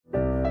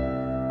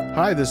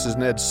Hi, this is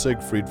Ned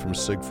Siegfried from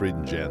Siegfried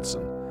and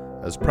Jensen.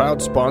 As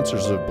proud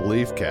sponsors of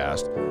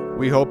BeliefCast,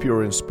 we hope you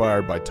are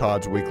inspired by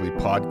Todd's weekly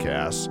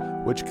podcasts,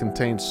 which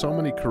contain so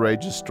many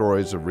courageous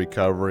stories of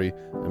recovery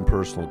and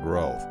personal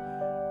growth.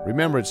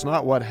 Remember, it's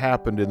not what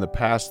happened in the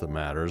past that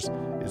matters,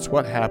 it's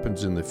what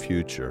happens in the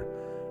future.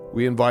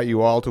 We invite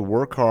you all to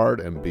work hard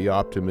and be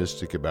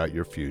optimistic about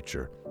your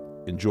future.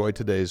 Enjoy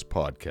today's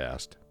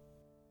podcast.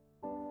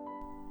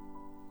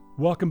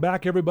 Welcome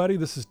back, everybody.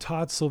 This is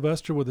Todd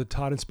Sylvester with the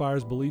Todd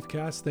Inspires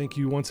BeliefCast. Thank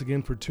you once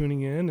again for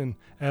tuning in. And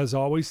as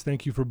always,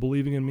 thank you for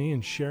believing in me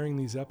and sharing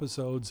these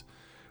episodes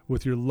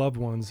with your loved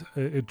ones.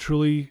 It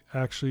truly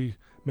actually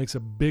makes a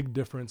big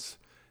difference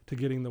to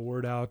getting the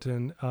word out.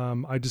 And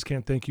I just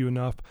can't thank you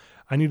enough.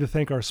 I need to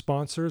thank our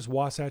sponsors,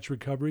 Wasatch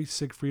Recovery,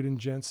 Siegfried and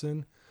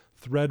Jensen,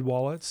 Thread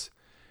Wallets,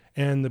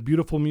 and the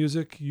beautiful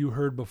music you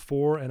heard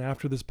before and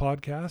after this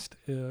podcast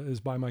is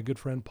by my good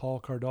friend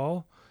Paul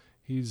Cardall.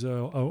 He's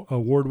a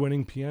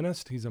award-winning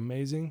pianist. He's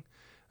amazing.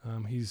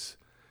 He's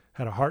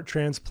had a heart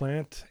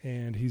transplant,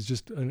 and he's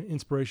just an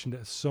inspiration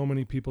to so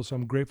many people. So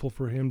I'm grateful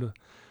for him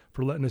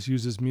for letting us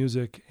use his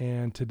music.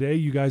 And today,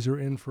 you guys are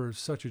in for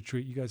such a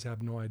treat. You guys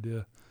have no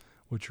idea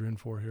what you're in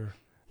for here.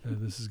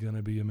 This is going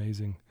to be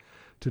amazing.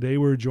 Today,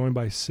 we're joined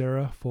by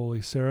Sarah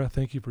Foley. Sarah,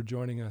 thank you for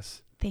joining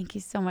us. Thank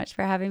you so much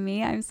for having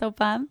me. I'm so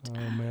pumped.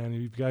 Oh man,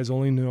 you guys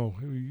only know.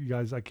 You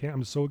guys,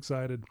 I'm so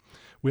excited.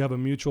 We have a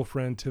mutual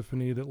friend,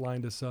 Tiffany, that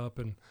lined us up,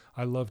 and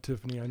I love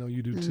Tiffany. I know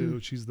you do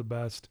too. She's the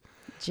best.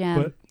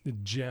 Gem.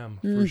 Gem,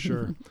 for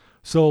sure.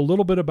 So a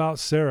little bit about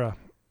Sarah,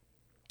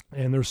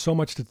 and there's so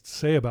much to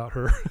say about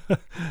her.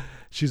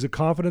 She's a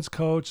confidence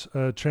coach,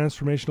 a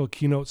transformational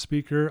keynote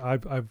speaker.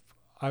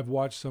 I've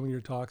watched some of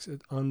your talks.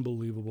 It's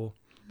unbelievable,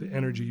 the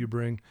energy you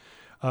bring.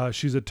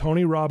 She's a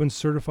Tony Robbins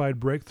certified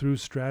breakthrough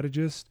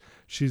strategist.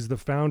 She's the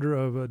founder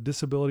of a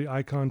Disability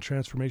Icon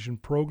Transformation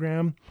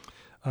Program.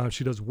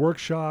 She does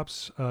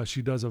workshops.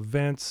 She does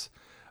events.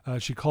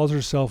 She calls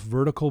herself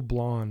Vertical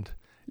Blonde,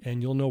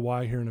 and you'll know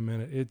why here in a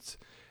minute. It's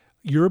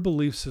your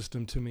belief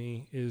system to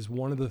me is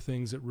one of the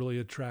things that really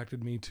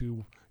attracted me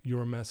to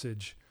your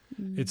message.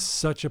 It's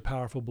such a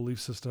powerful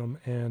belief system,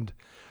 and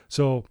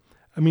so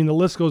I mean the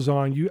list goes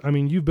on.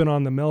 You've been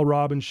on the Mel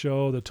Robbins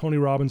show, the Tony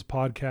Robbins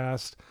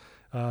podcast.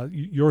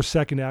 Your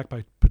Second Act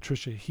by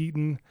Patricia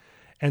Heaton,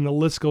 and the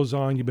list goes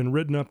on. You've been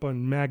written up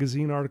on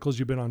magazine articles.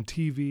 You've been on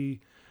TV.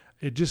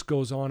 It just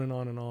goes on and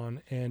on and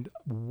on. And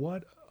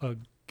what a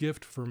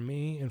gift for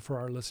me and for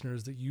our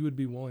listeners that you would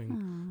be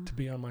willing to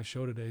be on my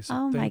show today.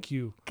 So thank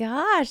you.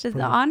 Gosh,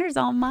 the honor's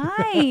all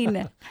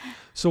mine.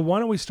 So why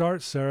don't we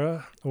start,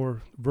 Sarah,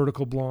 or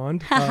Vertical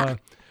Blonde?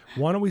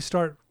 Why don't we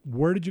start?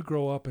 Where did you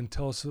grow up, and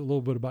tell us a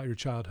little bit about your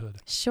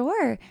childhood?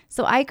 Sure.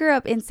 So I grew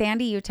up in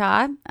Sandy,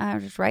 Utah,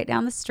 just right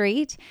down the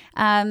street.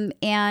 And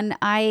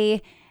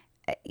I,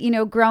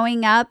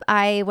 growing up,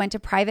 I went to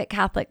private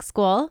Catholic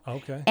school.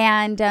 Okay.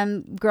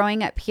 And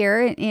growing up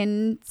here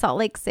in Salt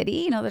Lake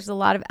City, there's a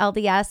lot of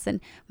LDS, and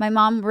my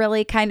mom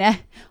really kind of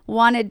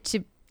wanted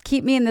to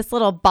keep me in this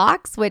little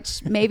box,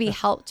 which maybe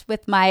helped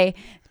with my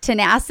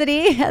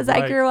tenacity as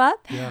I grew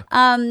up. Yeah.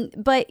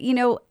 But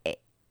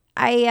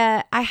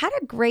I had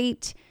a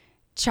great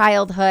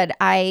childhood.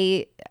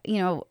 My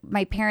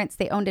parents,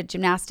 they owned a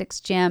gymnastics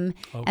gym.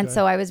 Okay. And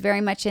so I was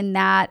very much in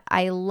that.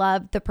 I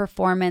loved the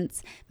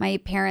performance. My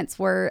parents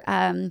were,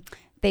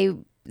 they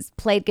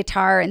played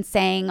guitar and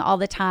sang all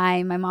the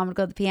time. My mom would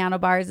go to the piano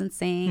bars and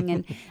sing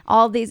and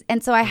all these.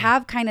 And so I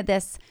have kind of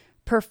this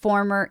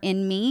performer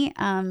in me,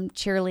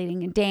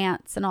 cheerleading and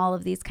dance and all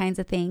of these kinds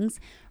of things.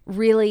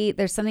 Really,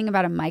 there's something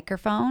about a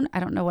microphone. I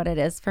don't know what it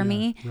is for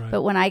me,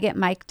 but when I get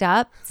mic'd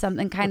up,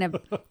 something kind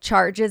of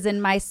charges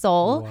in my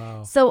soul.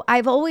 Wow. So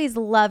I've always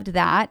loved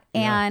that.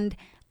 Yeah. And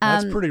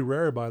that's pretty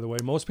rare, by the way.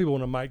 Most people,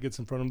 when a mic gets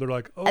in front of them, they're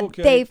like, oh,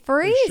 okay. They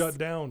freeze. They shut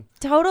down.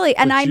 Totally.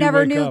 And I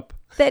never knew up.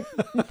 that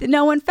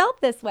no one felt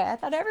this way. I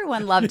thought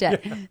everyone loved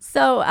it. Yeah.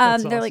 So they're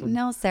awesome. Like,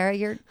 no, Sarah,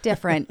 you're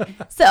different.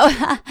 So,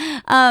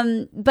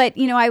 but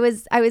I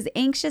was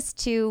anxious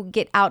to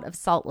get out of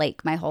Salt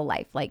Lake my whole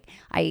life. Like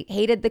I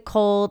hated the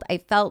cold. I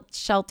felt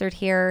sheltered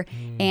here.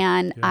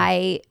 And yeah.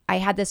 I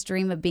had this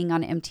dream of being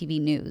on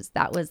MTV News.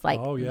 That was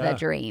like the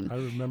dream. I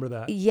remember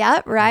that.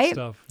 Yep. Right.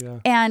 Stuff, yeah.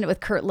 And with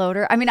Kurt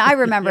Loder. I mean, I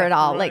remember it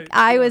all. Like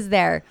I was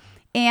there.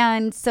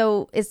 And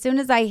so as soon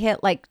as I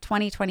hit like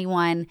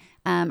 2021,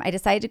 I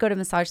decided to go to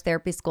massage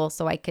therapy school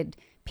so I could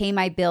pay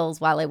my bills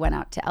while I went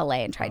out to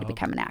LA and tried to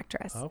become an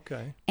actress.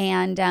 Okay.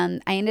 And I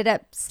ended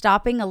up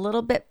stopping a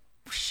little bit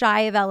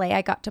shy of LA.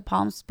 I got to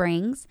Palm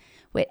Springs,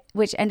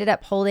 which ended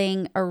up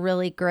holding a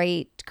really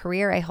great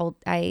career.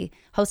 I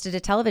hosted a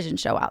television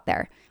show out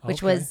there,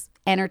 which was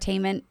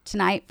Entertainment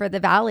Tonight for the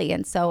Valley.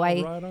 And so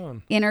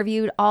I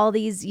interviewed all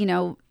these,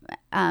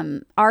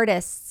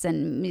 artists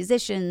and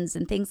musicians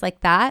and things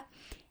like that.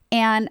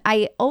 And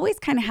I always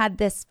kind of had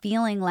this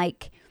feeling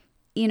like,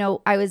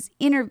 I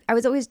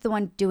was always the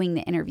one doing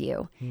the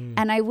interview.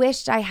 And I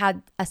wished I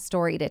had a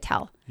story to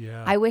tell.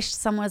 Yeah. I wish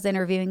someone was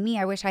interviewing me.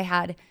 I wish I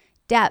had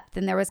depth.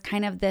 And there was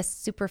kind of this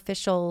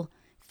superficial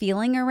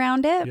feeling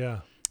around it. Yeah.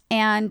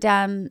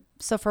 And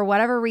so for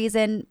whatever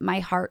reason, my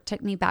heart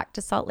took me back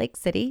to Salt Lake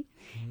City.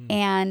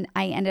 And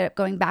I ended up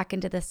going back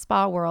into the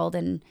spa world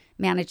and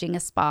managing a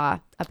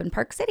spa up in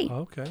Park City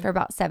for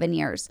about 7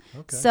 years.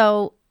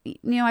 So,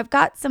 I've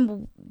got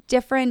some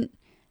different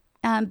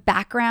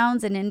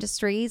backgrounds and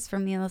industries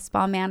from,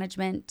 spa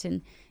management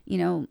and,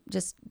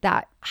 just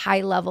that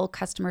high level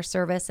customer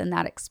service and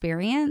that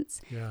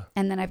experience. Yeah.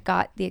 And then I've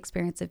got the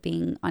experience of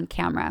being on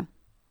camera.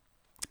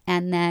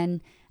 And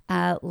then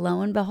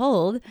lo and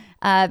behold,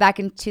 back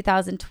in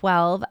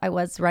 2012, I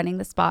was running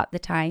the spa at the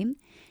time.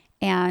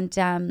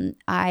 And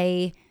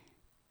I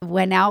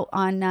went out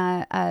on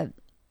a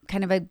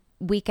kind of a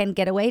weekend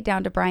getaway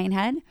down to Bryan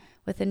Head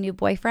with a new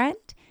boyfriend,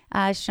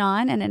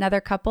 Sean, and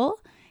another couple.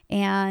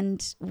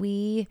 And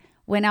we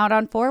went out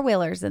on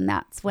four-wheelers, and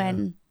that's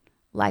when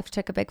life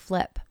took a big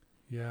flip.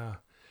 Yeah.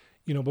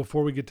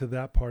 Before we get to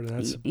that part, and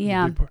that's a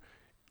big part,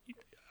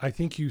 I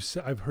think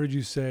I've heard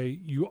you say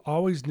you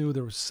always knew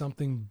there was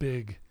something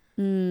big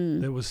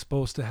that was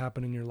supposed to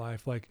happen in your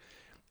life. Like,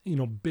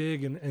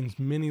 big and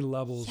many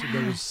levels. Yeah.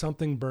 There was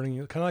something burning.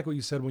 Kind of like what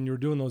you said when you were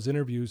doing those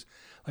interviews.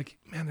 Like,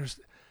 man,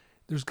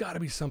 there's got to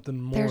be something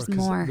more. There's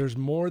more. There's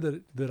more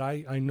that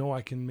I know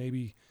I can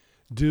maybe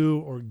do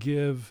or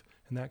give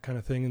and that kind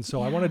of thing. And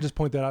so I want to just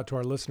point that out to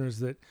our listeners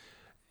that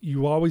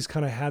you always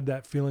kind of had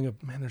that feeling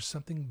of, man, there's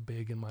something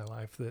big in my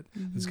life that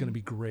is going to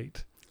be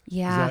great.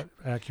 Yeah. Is that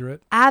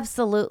accurate?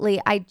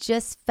 Absolutely. I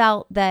just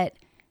felt that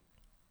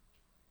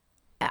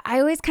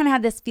I always kind of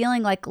had this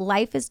feeling like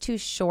life is too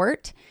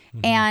short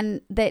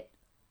and that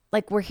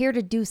like we're here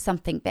to do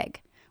something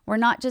big. We're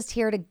not just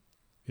here to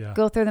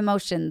go through the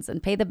motions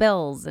and pay the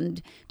bills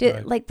and do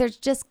like there's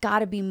just got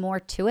to be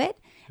more to it.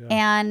 Yeah.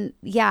 And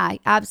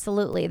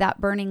absolutely. That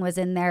burning was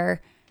in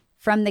there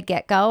from the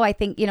get-go. I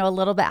think, a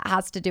little bit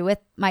has to do with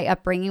my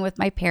upbringing with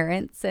my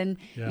parents and,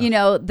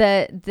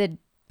 the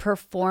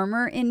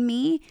performer in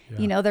me,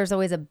 there's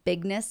always a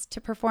bigness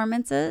to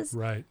performances.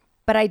 Right.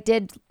 But I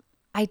did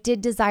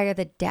desire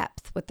the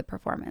depth with the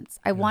performance.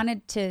 I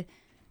wanted to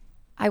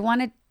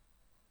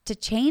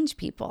change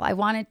people. I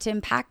wanted to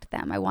impact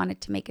them. I wanted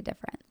to make a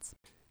difference.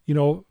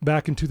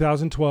 Back in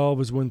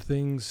 2012 is when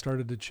things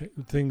started to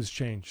things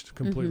changed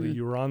completely.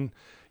 You were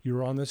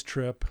on this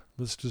trip.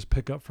 Let's just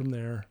pick up from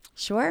there.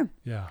 Sure.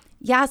 Yeah.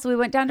 Yeah. So we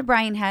went down to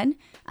Bryan Head.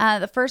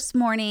 The first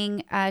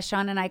morning,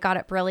 Sean and I got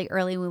up really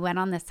early. We went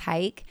on this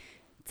hike.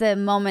 It's a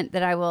moment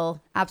that I will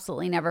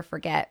absolutely never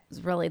forget. It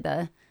was really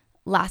the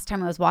last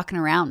time I was walking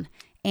around.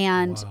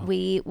 And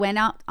we went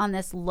out on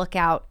this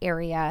lookout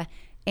area.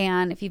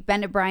 And if you've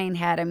been to Bryan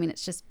Head, I mean,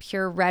 it's just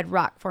pure red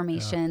rock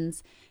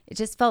formations. Yeah. It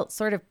just felt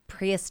sort of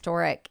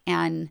prehistoric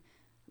and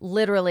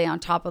literally on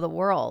top of the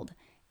world.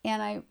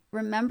 And I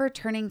remember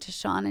turning to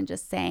Sean and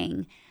just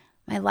saying,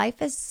 my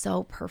life is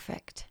so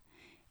perfect.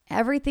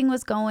 Everything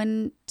was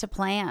going to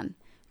plan,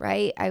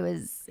 right? I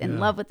was in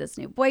love with this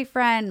new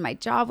boyfriend. My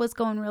job was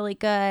going really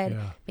good,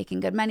 making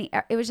good money.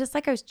 It was just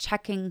like I was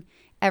checking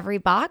every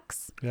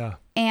box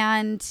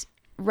and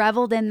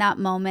reveled in that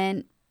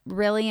moment,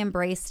 really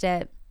embraced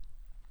it.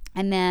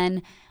 And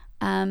then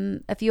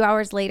a few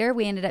hours later,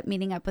 we ended up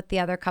meeting up with the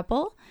other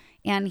couple,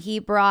 and he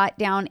brought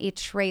down a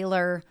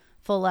trailer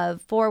full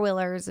of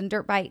four-wheelers and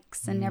dirt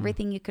bikes and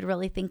everything you could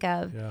really think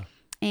of. Yeah.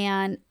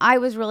 And I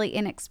was really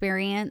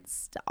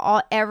inexperienced.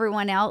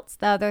 Everyone else,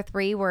 the other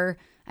three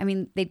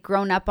they'd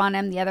grown up on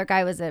him. The other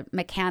guy was a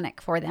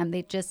mechanic for them.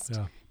 They just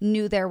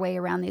knew their way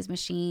around these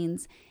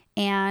machines.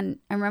 And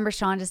I remember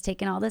Sean just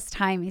taking all this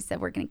time. He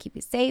said, we're going to keep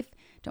you safe.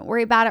 Don't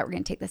worry about it. We're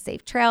going to take the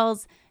safe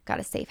trails. Got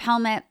a safe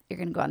helmet. You're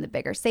going to go on the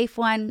bigger safe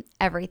one,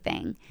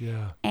 everything.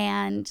 Yeah.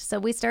 And so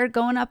we started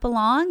going up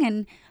along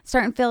and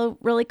starting to feel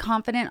really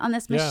confident on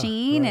this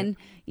machine and,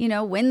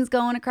 wind's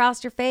going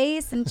across your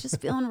face and just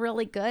feeling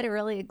really good,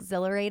 really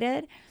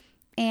exhilarated.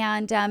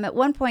 And at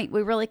one point,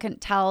 we really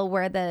couldn't tell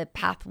where the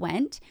path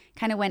went,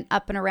 kind of went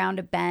up and around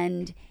a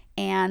bend.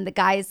 And the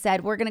guys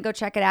said, we're going to go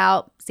check it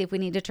out, see if we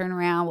need to turn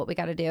around, what we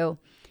got to do.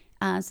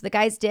 So the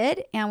guys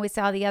did. And we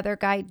saw the other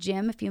guy,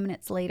 Jim, a few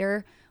minutes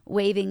later,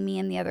 waving me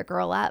and the other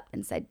girl up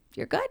and said,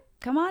 you're good.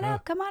 Come on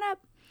up. Come on up.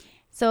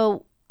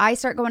 So I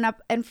start going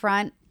up in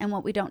front. And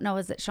what we don't know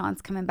is that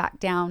Sean's coming back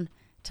down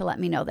to let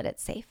me know that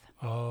it's safe.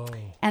 Oh.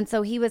 And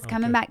so he was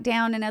coming back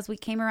down. And as we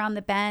came around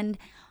the bend,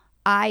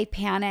 I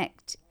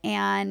panicked.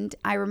 And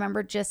I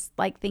remember just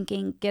like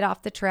thinking, get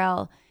off the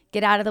trail,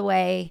 get out of the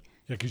way.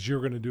 Yeah, because you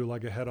were going to do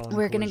like a head-on.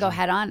 We're going to go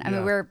head-on. I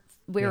mean,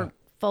 we were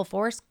full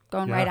force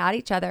going right at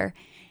each other.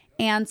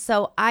 And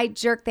so I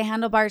jerked the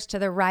handlebars to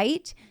the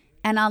right.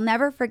 And I'll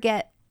never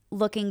forget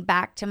looking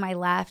back to my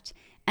left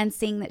and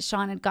seeing that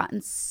Sean had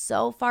gotten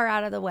so far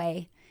out of the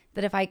way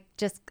that if I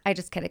just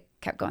could have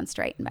kept going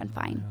straight and been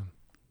fine.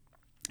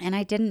 Yeah. And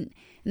I didn't.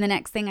 And the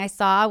next thing I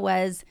saw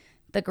was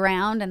the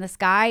ground and the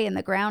sky and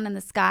the ground and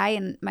the sky.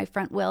 And my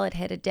front wheel had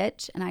hit a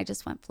ditch and I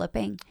just went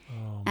flipping.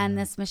 Oh, and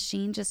this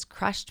machine just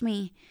crushed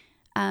me.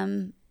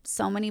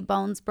 So many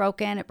bones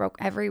broken. It broke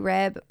every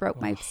rib. It broke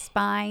my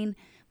spine,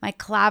 my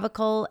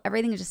clavicle.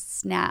 Everything just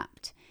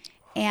snapped.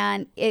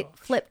 And it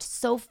flipped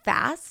so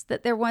fast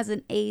that there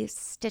wasn't a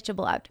stitch of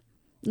blood.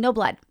 No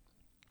blood.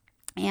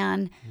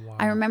 And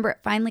I remember it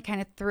finally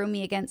kind of threw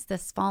me against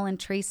this fallen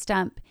tree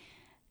stump.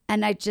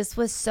 And I just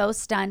was so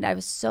stunned. I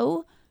was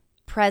so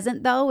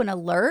present though and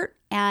alert.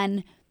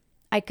 And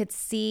I could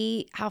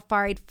see how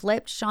far I'd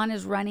flipped. Sean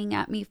is running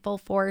at me full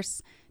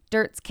force.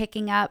 Dirt's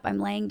kicking up. I'm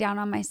laying down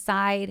on my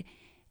side.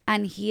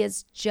 And he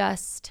is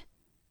just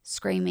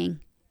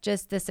screaming.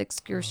 Just this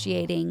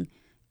excruciating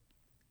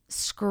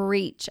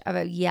screech of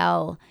a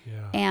yell.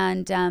 Yeah.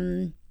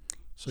 And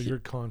so you're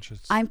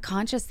conscious. I'm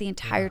conscious the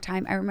entire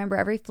time. I remember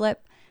every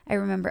flip. I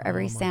remember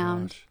every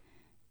sound. Gosh.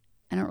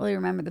 I don't really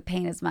remember the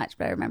pain as much,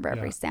 but I remember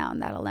every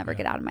sound. That'll never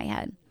get out of my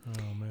head.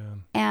 Oh,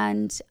 man.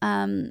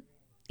 And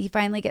he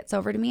finally gets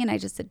over to me, and I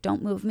just said,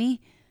 don't move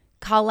me.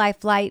 Call Life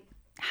Flight.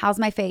 How's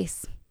my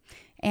face?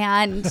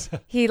 And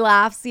he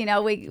laughs. You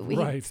know,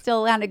 we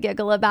still kind of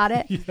giggle about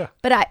it. Yeah.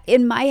 But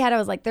in my head, I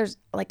was like,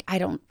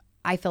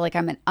 I feel like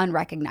I'm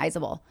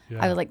unrecognizable.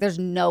 Yeah. I was like, there's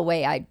no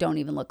way I don't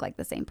even look like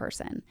the same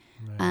person.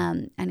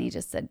 And he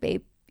just said,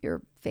 babe,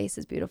 your face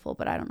is beautiful,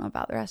 but I don't know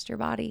about the rest of your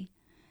body.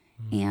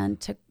 And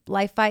took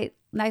Life Flight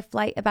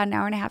about an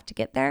hour and a half to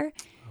get there.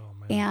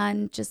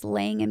 And just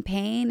laying in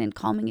pain and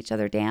calming each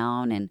other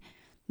down and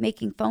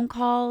making phone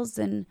calls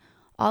and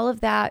all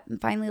of that. And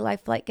finally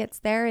Life Flight gets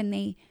there and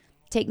they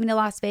take me to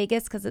Las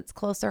Vegas because it's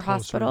closer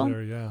hospital.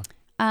 There, yeah.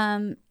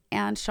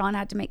 And Sean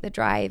had to make the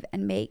drive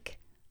and make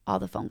all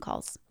the phone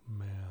calls.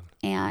 Man.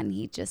 And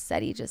he just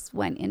said he just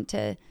went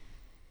into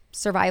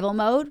survival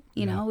mode,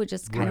 you know, it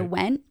just kind of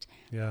went.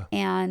 Yeah.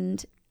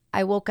 And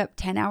I woke up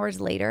 10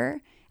 hours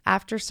later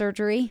after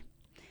surgery,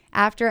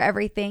 after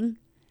everything.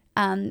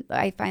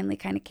 I finally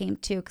kind of came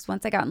to, because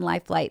once I got in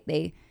Life Flight,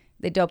 they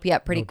dope you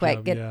up pretty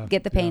quick,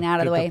 get the pain out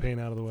of the way. Get the pain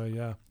out of the way,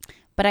 yeah.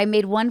 But I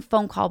made one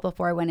phone call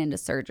before I went into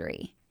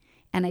surgery.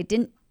 And I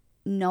didn't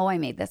know I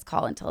made this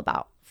call until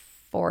about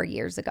 4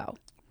 years ago.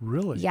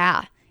 Really?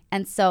 Yeah.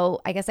 And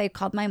so I guess I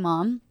called my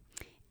mom,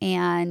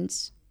 and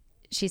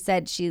she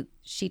said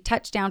she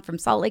touched down from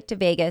Salt Lake to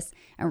Vegas,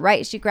 and right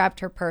as she grabbed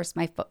her purse,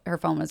 her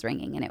phone was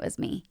ringing, and it was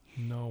me.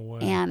 No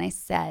way. And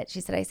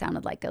she said I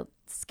sounded like a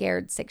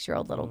scared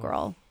 6-year-old little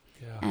girl.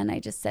 Yeah. And I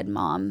just said,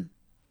 Mom,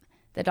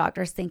 the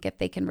doctors think if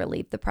they can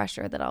relieve the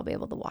pressure that I'll be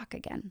able to walk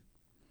again.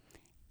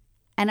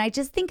 And I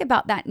just think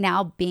about that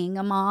now, being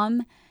a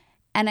mom,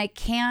 and I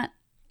can't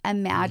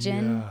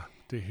imagine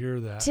to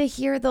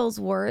hear those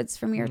words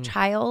from your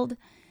child.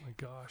 Oh my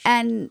gosh.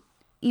 And,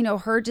 you know,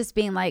 her just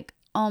being like,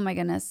 oh my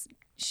goodness,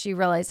 she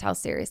realized how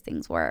serious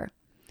things were.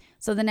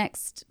 So the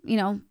next,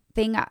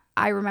 thing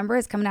I remember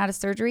is coming out of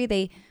surgery,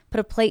 they put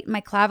a plate in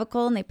my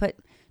clavicle and they put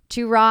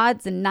 2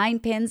 rods and 9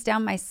 pins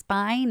down my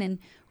spine and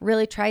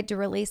really tried to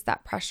release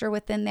that pressure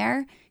within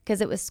there because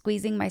it was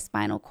squeezing my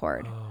spinal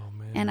cord. Oh,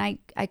 man. And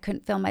I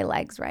couldn't feel my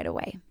legs right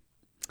away.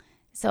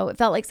 So it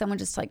felt like someone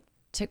just like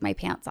took my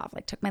pants off,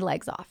 like took my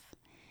legs off.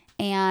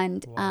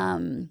 And,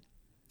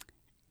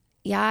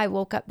 I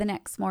woke up the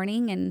next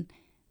morning and,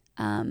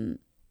 I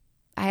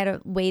had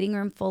a waiting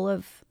room full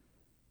of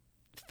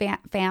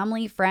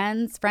family,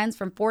 friends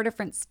from 4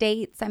 different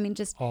states. I mean,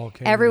 just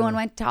everyone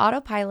went to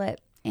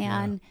autopilot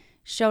and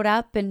showed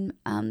up, and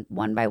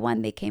one by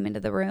one they came into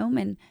the room,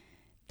 and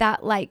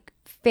that like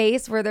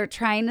face where they're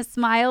trying to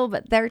smile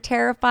but they're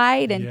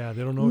terrified, and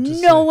they don't know what to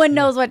say. No one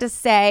knows what to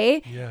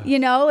say,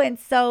 Yeah. And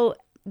so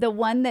the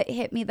one that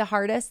hit me the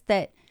hardest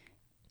that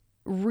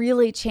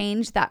really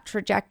changed that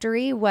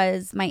trajectory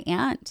was my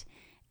aunt.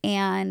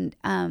 And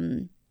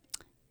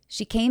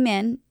she came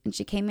in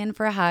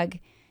for a hug,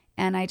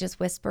 and I just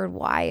whispered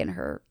why in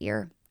her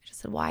ear. I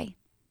just said, why?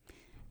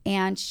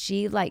 And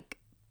she like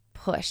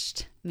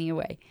pushed me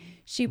away.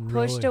 She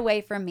pushed away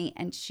from me,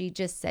 and she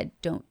just said,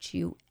 don't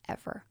you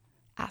ever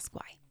ask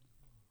why.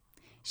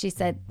 She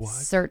said,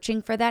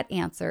 searching for that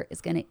answer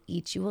is going to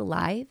eat you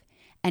alive,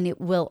 and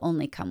it will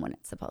only come when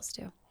it's supposed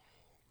to.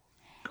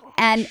 Gosh.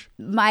 And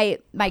my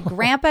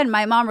grandpa and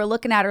my mom were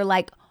looking at her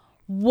like,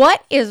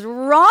 what is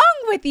wrong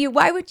with you?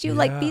 Why would you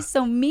like be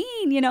so mean?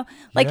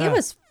 It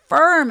was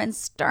firm and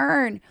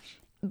stern,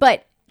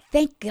 but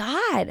thank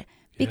God,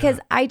 because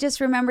I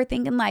just remember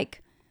thinking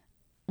like,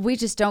 we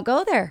just don't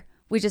go there.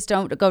 We just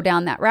don't go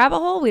down that rabbit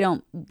hole. We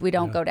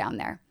don't go down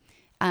there.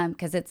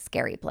 Cause it's a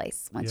scary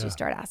place once you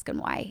start asking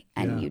why,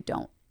 and you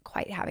don't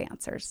quite have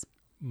answers.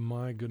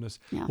 My goodness.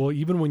 Yeah. Well,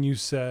 even when you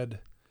said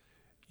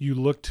you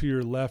looked to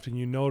your left and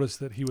you noticed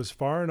that he was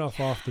far enough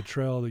off the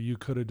trail that you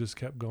could have just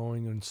kept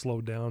going and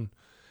slowed down.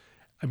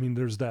 I mean,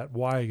 there's that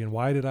why again.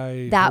 Why did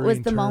I? That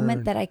was the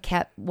moment that I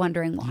kept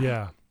wondering why.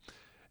 Yeah.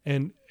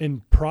 And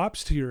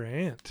props to your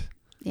aunt.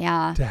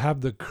 Yeah. To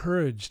have the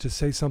courage to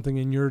say something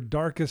in your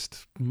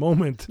darkest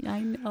moment.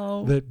 I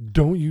know. That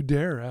don't you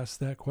dare ask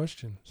that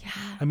question. Yeah.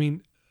 I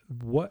mean,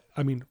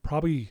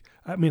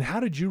 how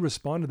did you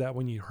respond to that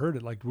when you heard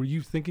it? Like, were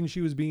you thinking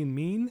she was being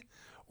mean?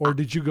 Or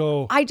did you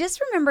go? I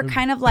just remember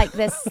kind of like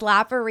this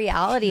slap of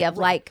reality of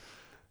like,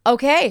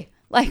 okay,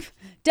 like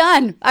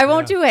done. I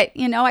won't do it.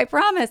 I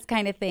promise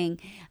kind of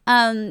thing.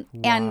 And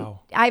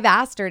I've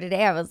asked her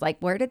today, I was like,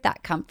 where did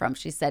that come from?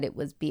 She said it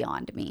was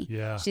beyond me.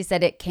 Yeah. She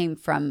said it came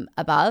from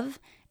above.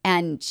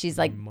 And she's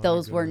like,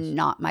 those were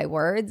not my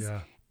words.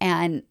 Yeah.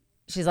 And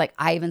she's like,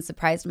 I even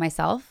surprised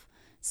myself.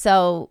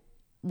 So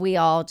we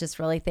all just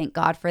really thank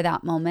God for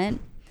that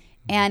moment.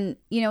 And,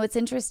 it's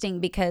interesting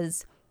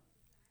because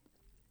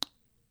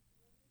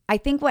I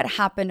think what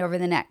happened over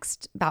the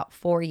next about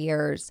 4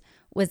 years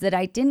was that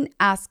I didn't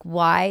ask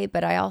why,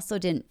 but I also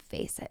didn't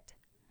face it.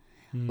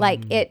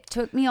 Like it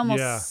took me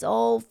almost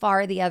so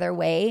far the other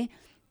way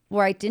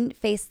where I didn't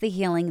face the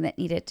healing that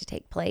needed to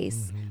take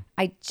place.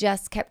 I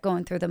just kept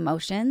going through the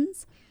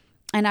motions,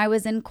 and I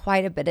was in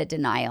quite a bit of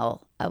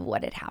denial of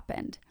what had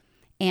happened.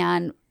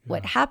 And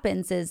what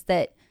happens is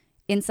that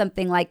in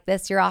something like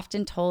this, you're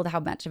often told how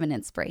much of an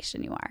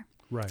inspiration you are.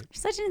 Right. You're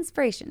such an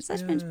inspiration,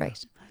 such an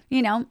inspiration,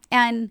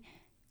 and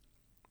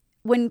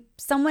when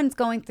someone's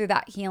going through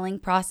that healing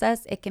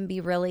process, it can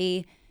be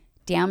really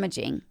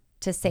damaging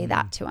to say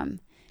that to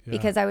them.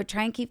 Because I would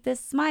try and keep this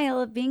smile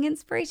of being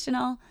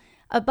inspirational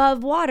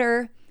above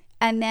water,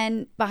 and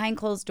then behind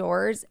closed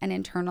doors and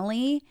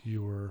internally,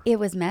 it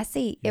was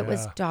messy. It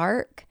was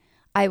dark.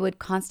 I would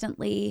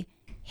constantly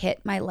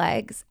hit my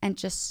legs and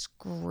just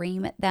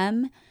scream at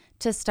them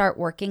to start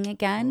working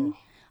again.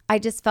 I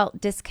just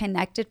felt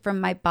disconnected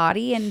from my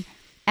body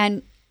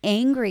and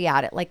angry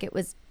at it, like it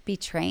was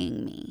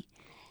betraying me.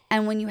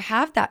 And when you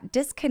have that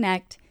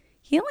disconnect,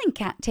 healing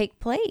can't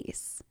take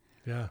place.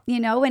 Yeah.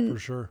 And for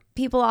sure.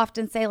 People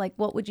often say, like,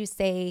 what would you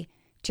say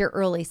to your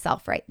early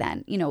self right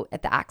then,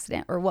 at the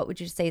accident? Or what would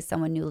you say to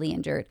someone newly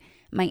injured?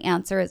 My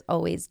answer is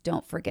always,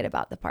 don't forget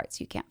about the parts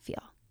you can't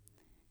feel.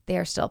 They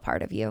are still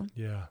part of you.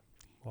 Yeah.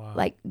 Wow.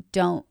 Like,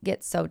 don't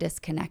get so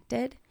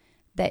disconnected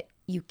that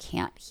you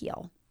can't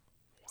heal.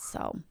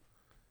 So.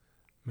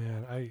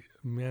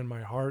 Man,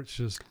 my heart's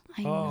just,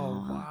 I know.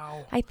 Oh,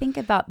 wow. I think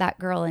about that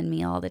girl in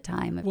me all the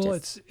time.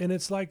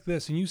 It's like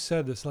this, and you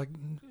said this, like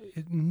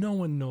no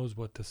one knows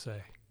what to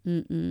say.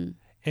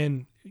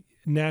 And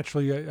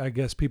naturally, I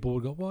guess people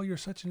would go, well, you're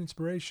such an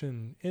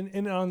inspiration.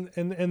 And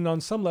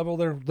on some level,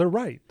 they're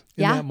right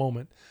in that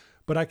moment.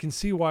 But I can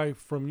see why,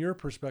 from your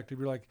perspective,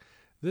 you're like,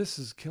 this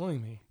is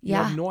killing me. You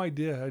have no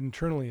idea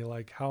internally,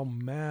 like how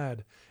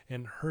mad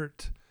and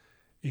hurt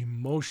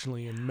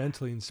emotionally and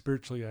mentally and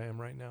spiritually I am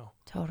right now.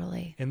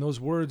 Totally. And those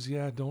words,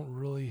 don't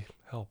really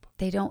help.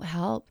 They don't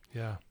help.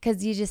 Yeah.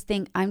 Because you just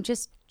think, I'm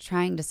just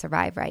trying to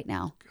survive right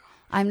now. Gosh.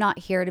 I'm not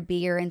here to be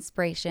your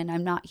inspiration.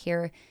 I'm not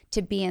here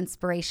to be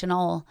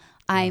inspirational.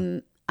 Yeah.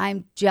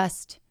 I'm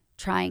just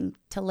trying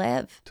to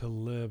live. To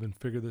live and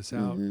figure this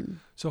out.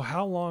 So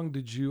how long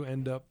did you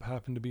end up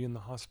having to be in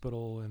the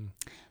hospital?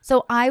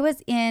 So I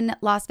was in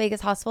Las Vegas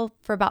hospital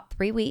for about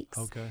 3 weeks.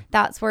 Okay.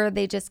 That's where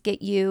they just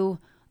get you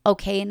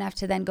okay enough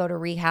to then go to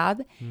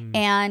rehab.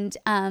 And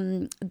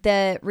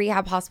the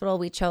rehab hospital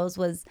we chose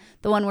was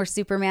the one where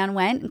Superman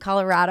went in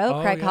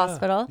Colorado, Craig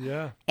Hospital.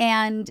 Yeah.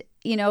 And,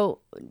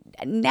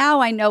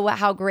 now I know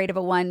how great of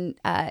a one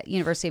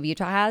University of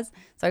Utah has.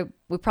 So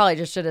we probably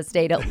just should have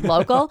stayed at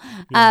local.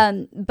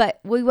 But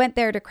we went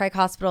there to Craig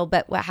Hospital.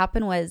 But what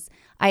happened was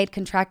I had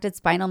contracted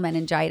spinal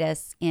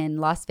meningitis in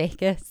Las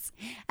Vegas.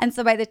 And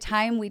so by the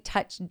time we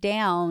touched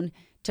down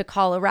to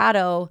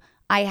Colorado,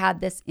 I had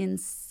this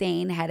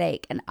insane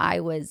headache, and I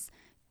was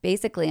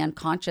basically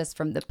unconscious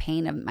from the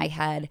pain of my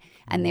head,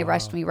 and they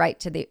rushed me right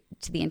to the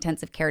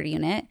intensive care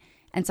unit.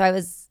 And so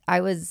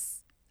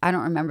I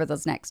don't remember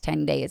those next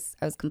 10 days.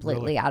 I was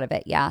completely out of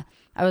it. Yeah.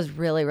 I was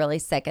really, really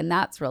sick, and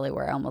that's really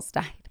where I almost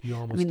died. You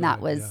almost died, that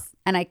was,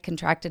 and I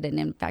contracted an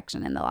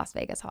infection in the Las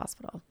Vegas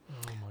hospital. Oh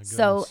my goodness.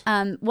 So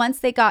once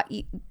they got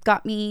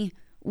me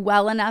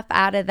well enough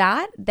out of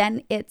that,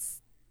 then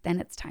it's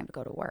time to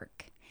go to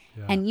work.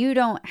 Yeah. And you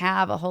don't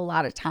have a whole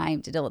lot of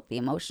time to deal with the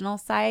emotional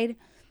side.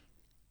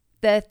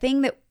 The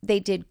thing that they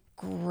did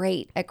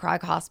great at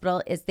Craig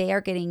Hospital is they are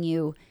getting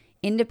you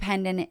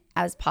independent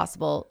as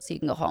possible so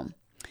you can go home.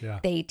 Yeah.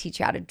 They teach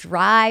you how to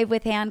drive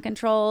with hand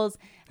controls.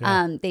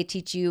 Yeah.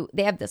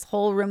 They have this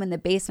whole room in the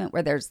basement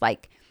where there's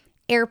like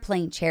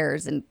airplane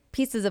chairs and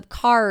pieces of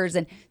cars,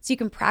 and so you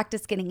can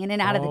practice getting in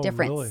and out of the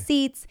different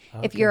seats.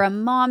 Okay. If you're a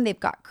mom, they've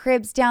got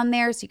cribs down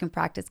there so you can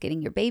practice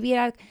getting your baby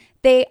out.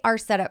 They are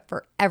set up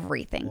for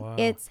everything. Wow.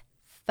 It's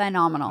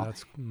phenomenal.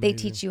 That's amazing. They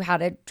teach you how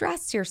to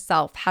dress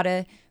yourself, how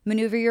to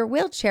maneuver your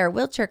wheelchair.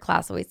 Wheelchair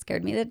class always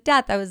scared me to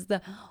death. I was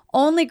the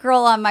only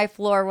girl on my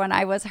floor when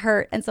I was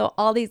hurt, and so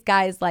all these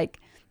guys, like,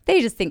 they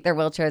just think their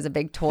wheelchair is a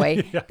big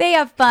toy. Yeah. They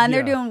have fun.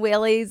 They're doing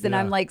wheelies, and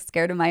I'm like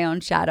scared of my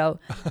own shadow.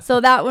 So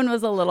that one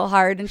was a little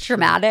hard and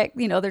traumatic.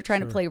 They're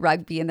trying to play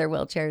rugby in their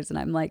wheelchairs, and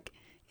I'm like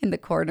in the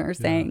corner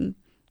saying,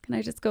 can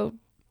I just go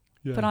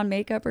put on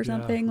makeup or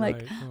something?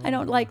 Like, I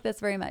don't like this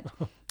very much.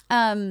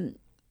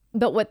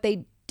 But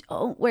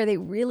where they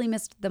really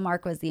missed the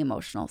mark was the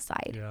emotional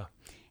side. Yeah.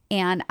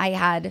 And I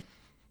had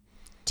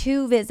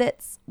 2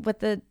 visits with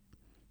the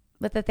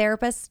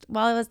therapist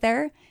while I was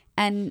there,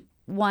 and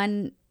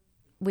one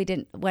he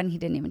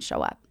didn't even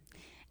show up.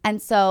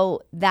 And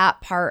so that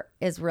part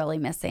is really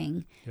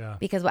missing. Yeah.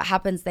 Because what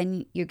happens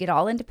then, you get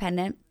all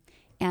independent,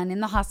 and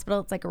in the hospital,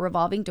 it's like a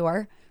revolving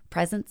door,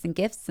 presents and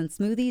gifts and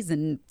smoothies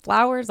and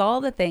flowers,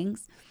 all the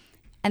things.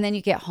 And then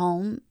you get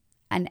home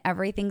and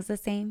everything's the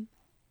same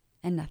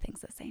and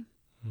nothing's the same.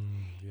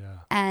 Yeah.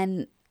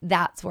 And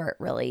that's where it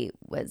really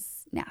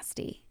was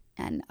nasty.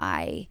 And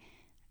I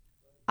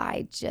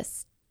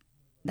just,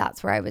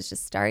 that's where I was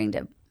just starting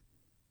to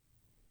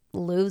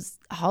lose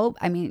hope.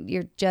 I mean,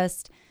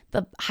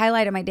 the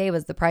highlight of my day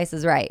was The Price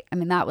is Right. I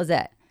mean, that was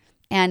it.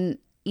 And,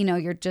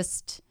 you're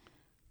just,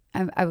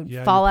 I would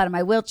fall out of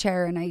my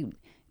wheelchair, and I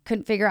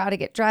couldn't figure out how to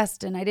get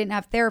dressed, and I didn't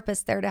have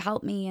therapists there to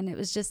help me. And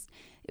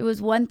it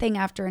was one thing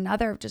after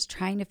another of just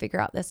trying to figure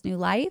out this new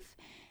life.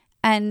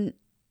 And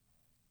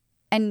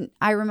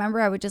I remember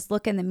I would just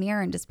look in the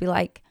mirror and just be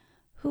like,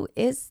 who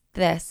is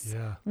this?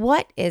 Yeah.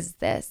 What is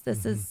this?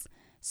 This is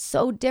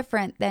so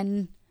different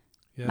than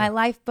my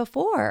life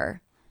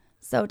before.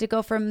 So to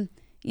go from,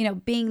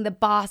 being the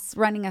boss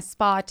running a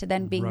spa to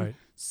then being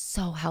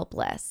so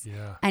helpless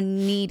and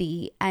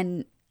needy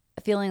and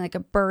feeling like a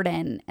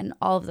burden, and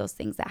all of those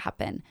things that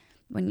happen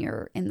when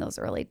you're in those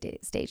early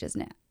stages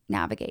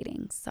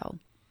navigating. So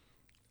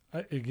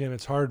again,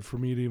 it's hard for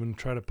me to even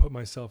try to put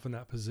myself in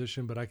that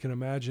position, but I can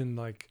imagine,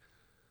 like,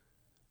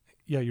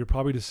 you're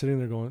probably just sitting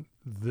there going,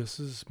 this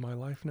is my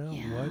life now.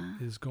 Yeah. What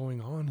is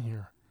going on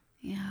here?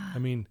 Yeah. I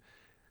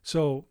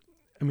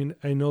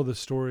know the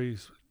story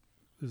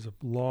is a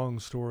long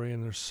story,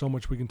 and there's so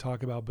much we can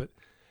talk about, but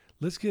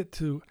let's get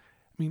to,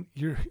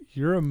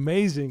 you're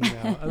amazing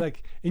now.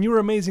 And you were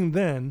amazing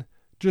then,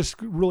 just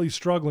really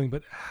struggling,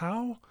 but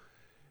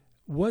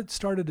what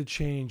started to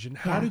change, and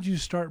how did you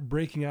start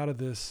breaking out of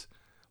this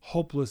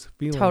hopeless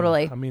feeling?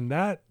 Totally.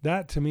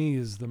 That to me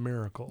is the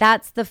miracle.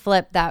 That's the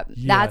flip.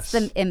 That's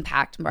the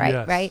impact, right?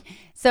 Yes. Right.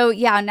 So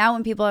now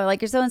when people are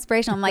like, you're so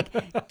inspirational, I'm like,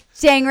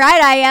 dang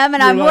right I am.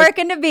 And I'm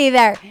working to be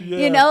there,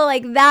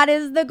 that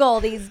is the goal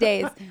these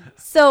days.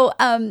 So,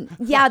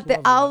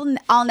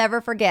 I'll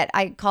never forget.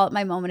 I call it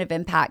my moment of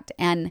impact.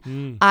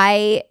 And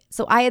I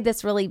had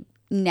this really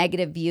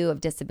negative view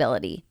of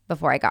disability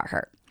before I got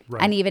hurt.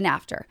 Right. And even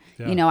after,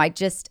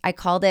 I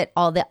called it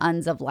all the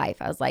uns of life.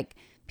 I was like,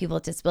 people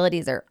with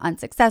disabilities are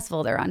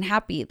unsuccessful, they're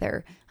unhappy,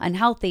 they're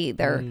unhealthy,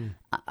 they're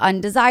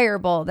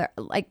undesirable.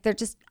 They're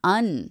just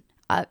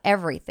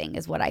everything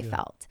is what I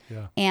felt.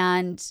 Yeah.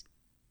 And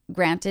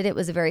granted, it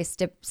was a very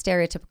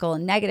stereotypical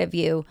and negative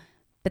view,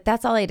 but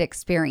that's all I'd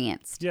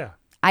experienced. Yeah.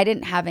 I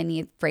didn't have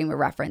any frame of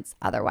reference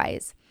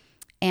otherwise.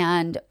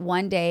 And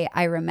one day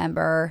I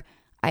remember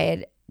I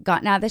had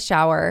gotten out of the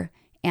shower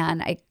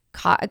and I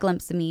caught a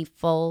glimpse of me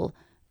full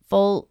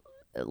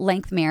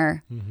length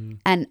mirror,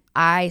 and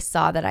I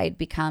saw that I'd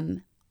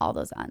become all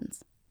those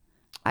uns.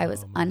 I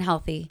was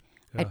unhealthy.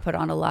 I'd put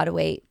on a lot of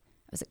weight.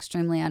 I was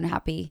extremely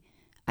unhappy.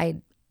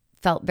 I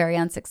felt very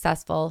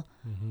unsuccessful.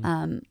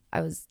 I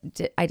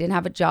didn't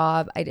have a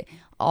job. I did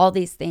all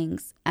these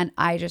things, and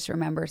I just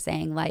remember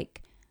saying,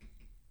 like,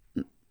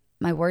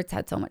 my words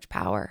had so much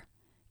power,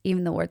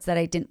 even the words that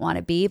I didn't want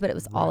to be, but it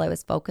was all I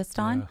was focused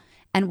on,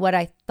 and what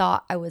I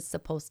thought I was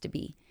supposed to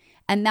be.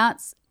 And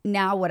that's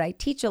now what I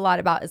teach a lot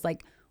about is,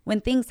 like, when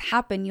things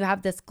happen, you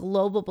have this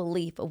global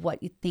belief of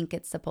what you think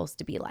it's supposed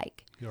to be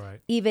like. You're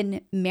right.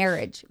 Even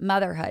marriage,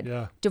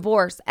 motherhood,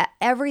 divorce,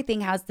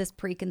 everything has this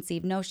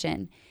preconceived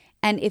notion.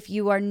 And if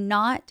you are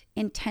not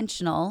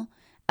intentional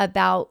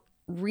about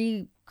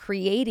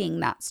recreating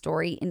that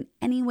story in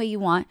any way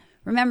you want,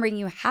 remembering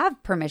you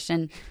have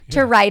permission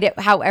to write it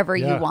however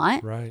you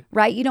want,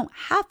 right? You don't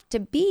have to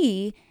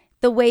be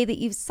the way that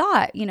you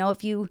saw it.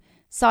 If you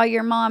saw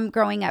your mom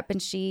growing up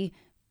and she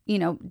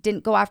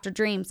didn't go after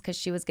dreams because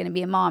she was going to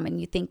be a mom, and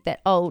you think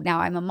that, oh, now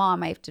I'm a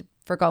mom, I have to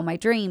forgo my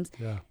dreams.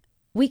 Yeah.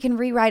 We can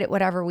rewrite it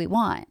whatever we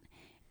want.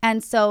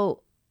 And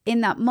so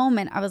in that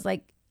moment, I was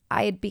like,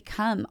 I had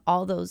become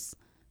all those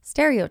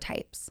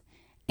stereotypes,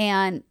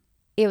 and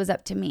it was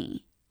up to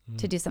me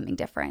to do something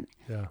different.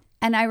 Yeah.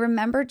 And I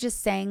remember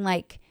just saying,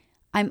 like,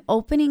 I'm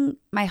opening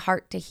my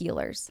heart to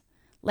healers.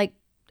 Like,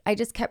 I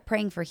just kept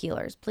praying for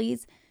healers.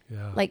 Please,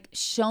 like,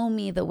 show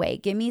me the way.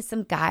 Give me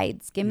some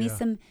guides. Give me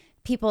some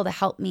people to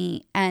help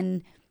me.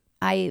 And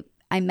I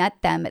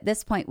met them. At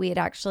this point, we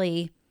had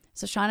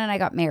so Sean and I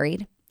got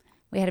married.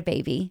 We had a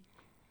baby.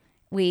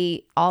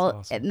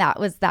 And that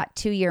was that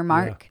 2-year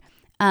mark.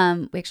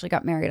 Yeah. We actually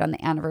got married on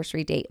the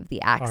anniversary date of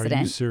the accident.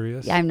 Are you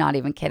serious? Yeah, I'm not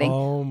even kidding.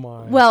 Oh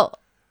my. Well,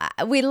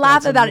 we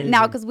laugh about it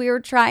now because we were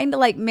trying to,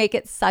 like, make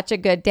it such a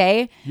good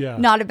day,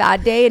 not a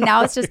bad day, and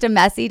now it's just a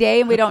messy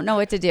day, and we don't know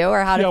what to do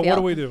or how to feel. Yeah, what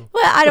do we do?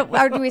 Well,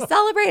 or do we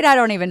celebrate? I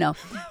don't even know.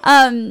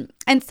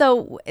 And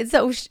so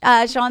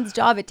Sean's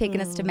job had taken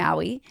us to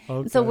Maui,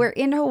 so we're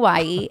in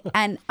Hawaii,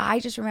 and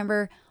I just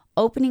remember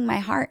opening my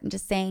heart and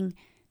just saying,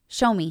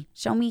 "Show me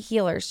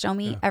healers, show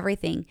me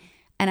everything."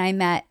 And I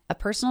met a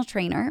personal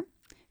trainer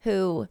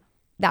who,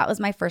 that was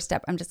my first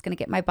step. I'm just going to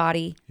get my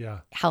body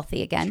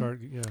healthy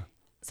again.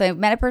 So I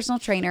met a personal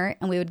trainer,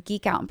 and we would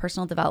geek out in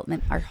personal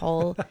development our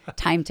whole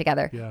time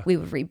together. Yeah. We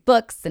would read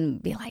books and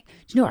be like,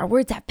 do you know our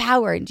words have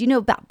power? And do you know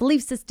about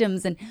belief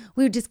systems? And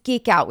we would just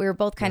geek out. We were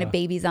both kind of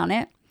babies on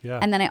it. Yeah.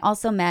 And then I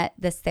also met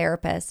this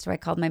therapist who I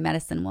called my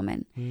medicine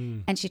woman.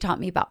 And she taught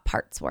me about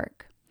parts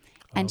work.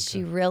 And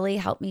she really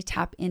helped me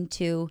tap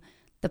into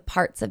the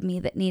parts of me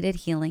that needed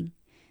healing,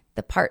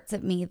 the parts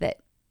of me that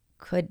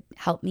could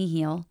help me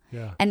heal.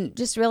 Yeah. And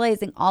just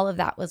realizing all of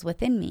that was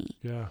within me.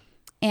 Yeah.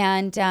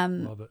 And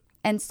Love it.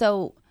 and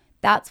so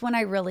that's when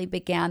I really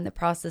began the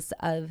process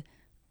of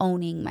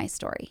owning my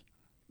story,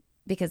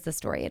 because the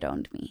story had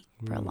owned me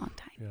for a long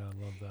time. Yeah,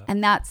 I love that.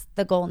 And that's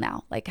the goal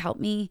now. Like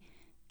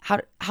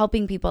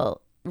helping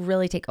people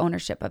really take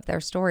ownership of their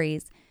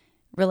stories,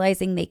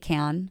 realizing they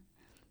can.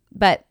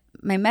 But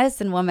my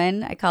medicine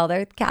woman, I call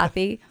her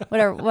Kathy,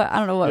 whatever, I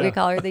don't know what we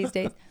call her these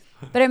days.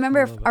 But I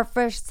remember our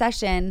first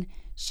session,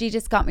 she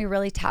just got me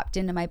really tapped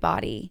into my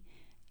body,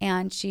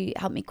 and she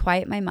helped me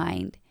quiet my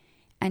mind.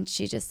 And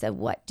she just said,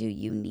 what do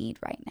you need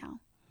right now?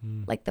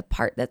 Like the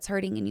part that's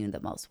hurting in you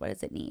the most, what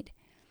does it need?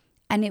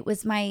 And it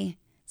was my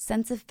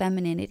sense of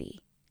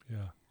femininity.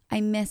 Yeah.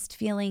 I missed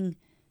feeling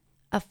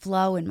a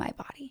flow in my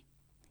body.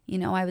 You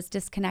know, I was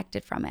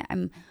disconnected from it.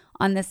 I'm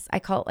on this, I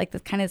call it like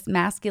this kind of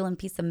masculine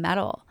piece of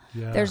metal.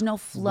 Yeah. There's no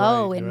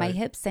flow in my right.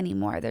 hips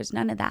anymore. There's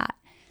none of that.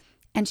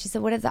 And she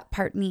said, what does that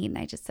part need? And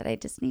I just said, I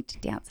just need to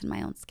dance in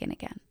my own skin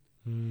again.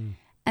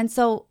 And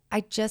so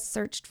I just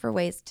searched for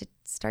ways to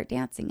start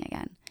dancing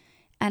again.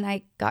 And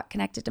I got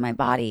connected to my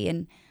body,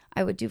 and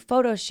I would do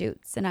photo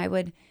shoots, and I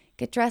would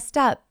get dressed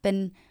up,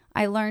 and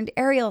I learned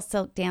aerial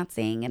silk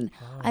dancing, and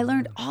I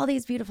learned all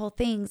these beautiful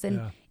things.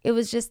 And it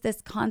was just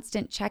this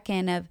constant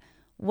check-in of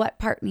what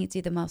part needs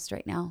you the most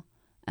right now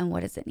and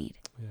what does it need?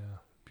 Yeah.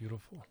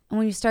 Beautiful. And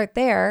when you start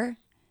there,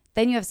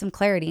 then you have some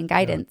clarity and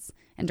guidance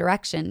and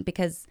direction,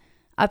 because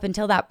up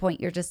until that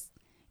point, you're just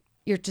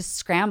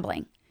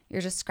scrambling.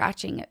 You're just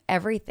scratching at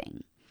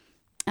everything.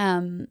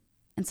 And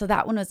so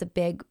that one was a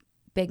big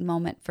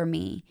moment for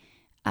me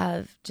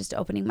of just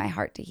opening my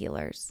heart to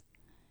healers.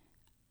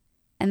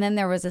 And then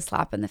there was a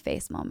slap in the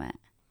face moment.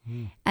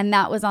 And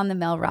that was on the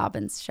Mel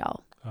Robbins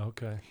show.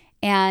 Okay.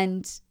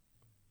 And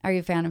are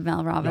you a fan of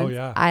Mel Robbins? Oh,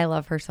 yeah. I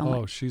love her so much.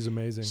 Oh, she's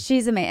amazing.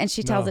 She's amazing. And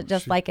she tells it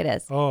just like it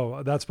is.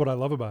 Oh, that's what I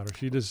love about her.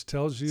 She just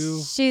tells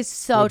you. She's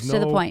so to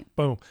the point.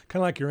 Boom.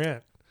 Kind of like your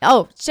aunt.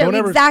 Oh, sure,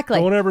 exactly.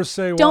 Don't ever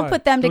say why. Don't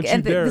put them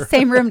in the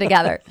same room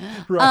together.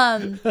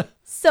 Right.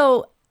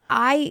 So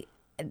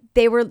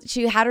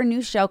she had her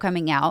new show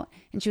coming out,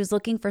 and she was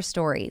looking for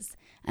stories.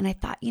 And I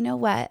thought, you know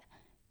what?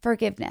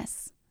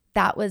 Forgiveness.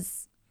 That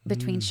was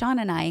between Sean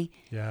and I,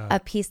 a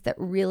piece that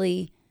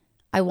really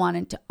I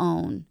wanted to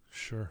own.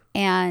 Sure.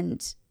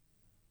 And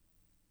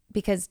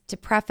because, to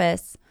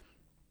preface,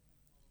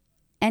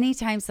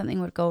 anytime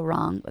something would go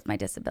wrong with my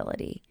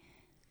disability,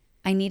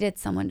 I needed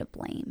someone to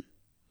blame.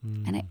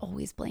 And I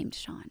always blamed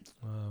Sean.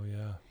 Oh,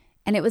 yeah.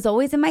 And it was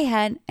always in my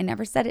head. I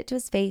never said it to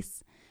his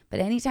face. But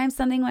anytime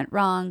something went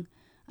wrong,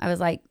 I was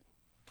like,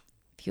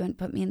 if you hadn't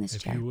put me in this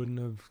chair, you wouldn't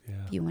have,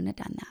 you wouldn't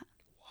have done that.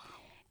 Wow.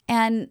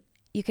 And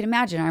you can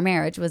imagine our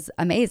marriage was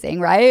amazing,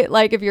 right?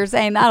 Like if you're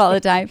saying that all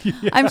the time,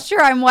 I'm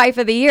sure I'm wife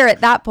of the year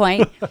at that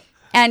point.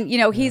 And, you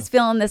know, he's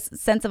feeling this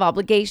sense of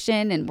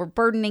obligation, and we're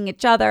burdening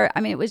each other. I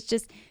mean,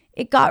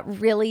 it got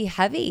really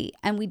heavy,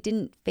 and we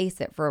didn't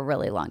face it for a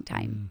really long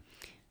time.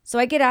 So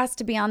I get asked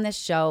to be on this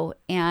show,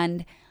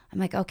 and I'm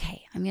like,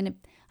 okay, I'm going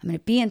to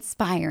be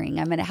inspiring.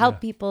 I'm going to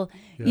help people,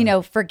 you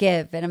know,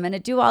 forgive, and I'm going to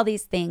do all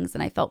these things.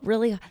 And I felt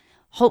really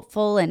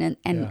hopeful and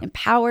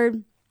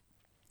empowered.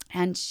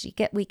 And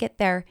we get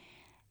there,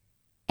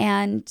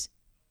 and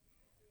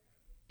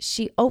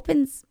she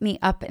opens me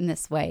up in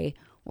this way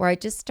where I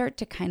just start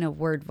to kind of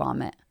word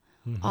vomit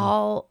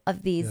all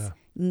of these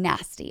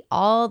nasty,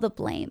 all the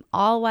blame,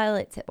 all why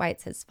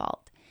it's his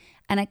fault.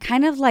 And I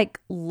kind of like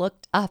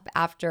looked up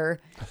after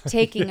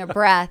taking a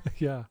breath,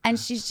 and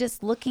she's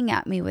just looking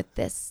at me with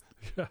this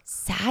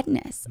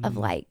sadness of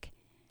like,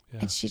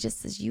 and she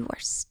just says, you are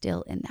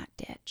still in that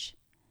ditch.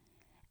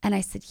 And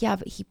I said, yeah,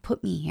 but he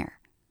put me here.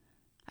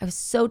 I was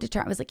so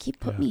determined. I was like, he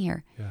put me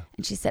here.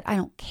 And she said, I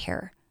don't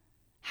care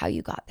how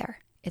you got there.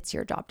 It's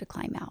your job to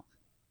climb out.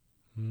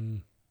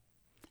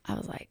 I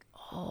was like,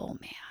 oh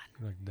man.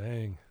 You're like,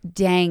 dang.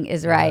 Dang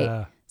is right.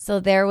 Yeah. So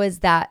there was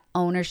that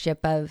ownership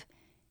of,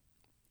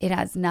 it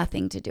has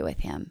nothing to do with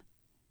him.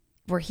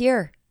 We're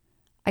here.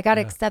 I got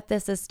to accept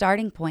this as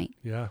starting point.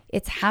 Yeah.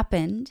 It's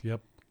happened.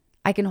 Yep.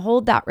 I can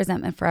hold that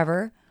resentment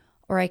forever,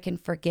 or I can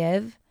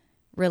forgive,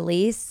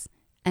 release,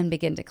 and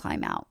begin to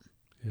climb out.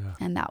 Yeah.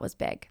 And that was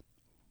big.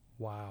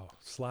 Wow.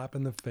 Slap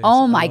in the face.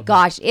 Oh my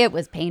gosh. It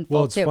was painful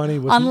Well, it's too. funny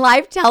on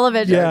live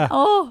television. Yeah.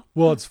 Oh.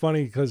 Well, it's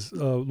funny because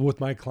with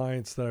my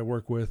clients that I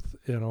work with,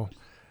 you know,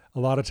 a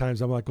lot of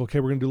times I'm like, okay,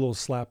 we're going to do a little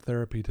slap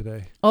therapy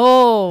today.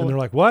 Oh. And they're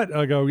like, what?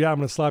 I go, yeah, I'm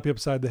going to slap you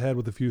upside the head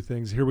with a few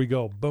things. Here we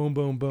go. Boom,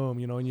 boom, boom.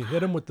 You know, and you hit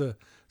them with the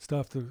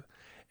stuff.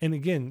 And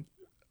again,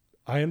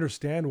 I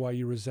understand why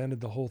you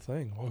resented the whole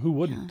thing. Well, who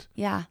wouldn't?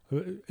 Yeah.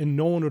 And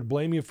no one would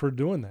blame you for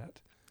doing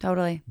that.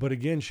 Totally. But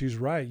again, she's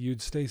right.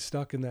 You'd stay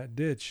stuck in that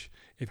ditch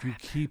if you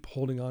keep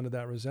holding on to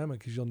that resentment,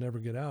 because you'll never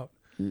get out.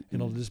 And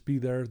it'll just be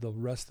there the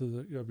rest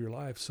of your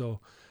life. So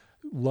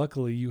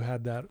luckily you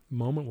had that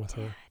moment with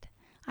her.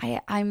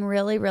 I'm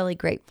really, really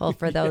grateful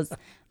for those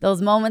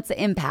moments of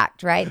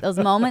impact, right? Those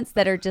moments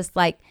that are just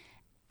like,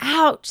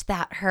 ouch,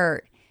 that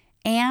hurt.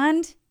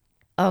 And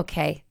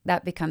okay,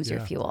 that becomes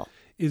your fuel.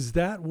 Is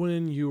that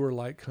when you were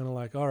like, kind of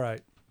like, all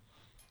right,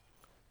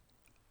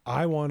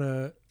 I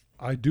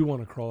do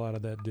want to crawl out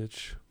of that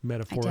ditch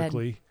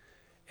metaphorically,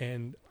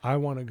 and I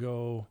want to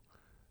go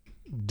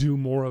do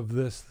more of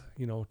this,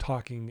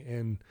 talking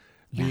and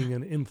being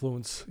an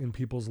influence in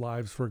people's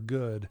lives for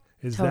good.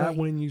 Is that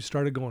when you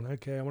started going,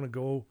 okay, I want to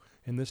go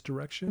in this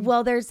direction?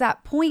 Well, there's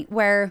that point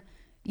where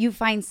you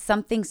find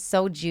something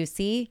so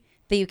juicy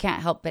that you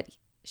can't help but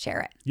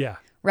share it. Yeah.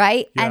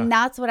 Right? Yeah. And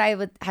that's what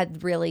I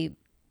had really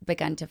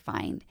begun to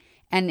find.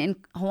 And in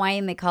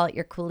Hawaiian, they call it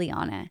your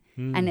kuleana.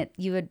 And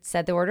you had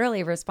said the word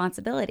earlier,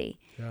 responsibility,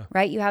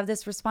 right? You have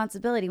this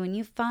responsibility when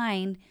you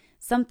find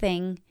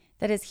something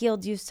that has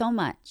healed you so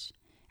much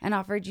and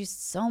offered you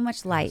so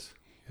much light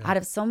out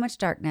of so much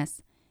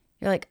darkness.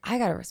 You're like, I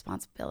got a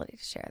responsibility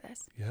to share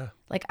this. Yeah.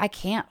 Like, I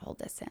can't hold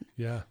this in.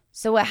 Yeah.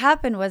 So what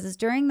happened was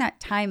during that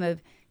time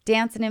of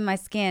dancing in my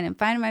skin and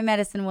finding my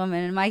medicine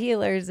woman and my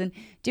healers and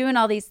doing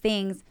all these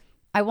things,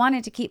 I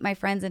wanted to keep my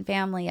friends and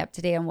family up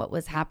to date on what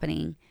was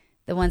happening,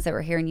 the ones that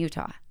were here in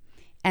Utah.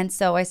 And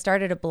so I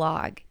started a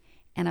blog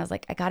and I was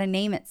like, I got to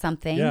name it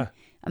something. Yeah.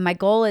 And my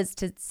goal is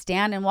to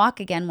stand and walk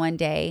again one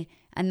day.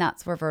 And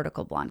that's where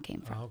Vertical Blonde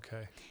came from.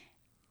 Okay.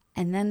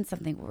 And then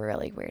something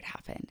really weird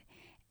happened.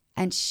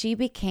 And she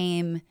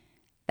became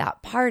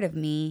that part of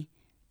me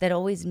that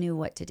always knew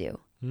what to do.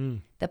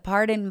 The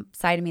part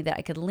inside of me that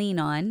I could lean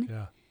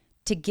on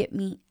to get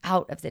me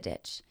out of the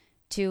ditch,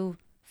 to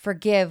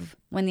forgive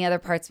when the other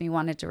parts of me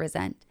wanted to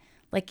resent.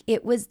 Like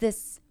it was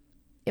this,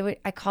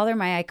 I call her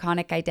my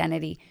iconic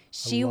identity.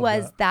 She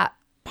was that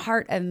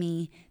part of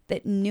me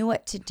that knew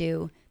what to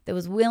do, that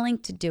was willing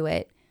to do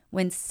it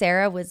when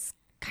Sarah was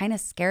kind of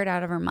scared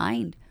out of her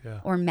mind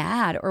or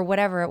mad or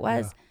whatever it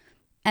was.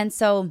 Yeah. And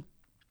so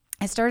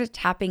I started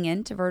tapping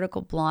into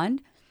Vertical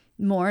Blonde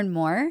more and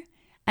more.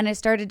 And I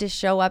started to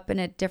show up in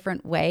a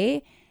different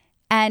way.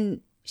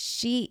 And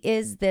she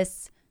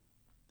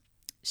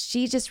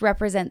just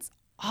represents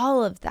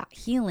all of that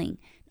healing,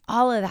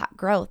 all of that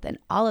growth and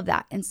all of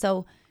that. And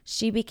so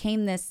she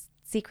became this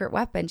secret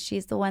weapon.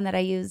 She's the one that I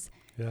use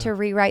to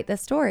rewrite the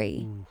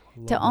story,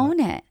 to own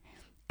it.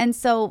 And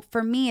so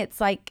for me,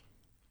 it's like,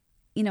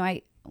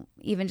 I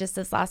even just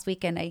this last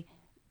weekend, I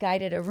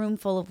guided a room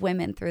full of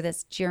women through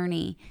this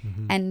journey.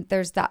 And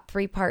there's that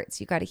 3 parts.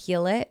 You got to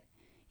heal it.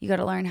 You got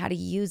to learn how to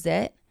use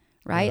it,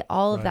 right? Yeah,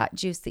 all of that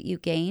juice that you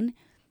gain.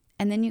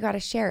 And then you got to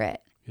share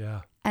it.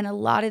 Yeah. And a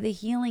lot of the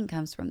healing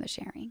comes from the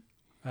sharing.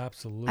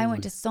 Absolutely. I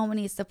went to so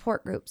many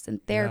support groups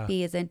and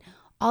therapies and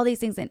all these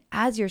things. And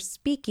as you're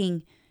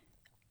speaking,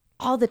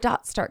 all the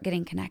dots start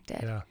getting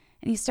connected. Yeah.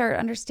 And you start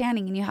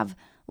understanding and you have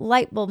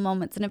light bulb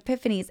moments and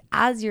epiphanies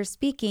as you're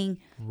speaking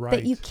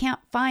that you can't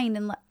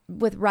find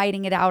with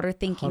writing it out or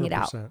thinking 100%. It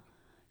out.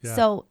 Yeah.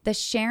 So the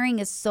sharing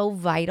is so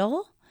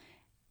vital.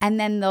 And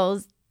then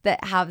those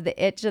that have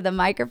the itch of the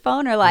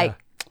microphone are like,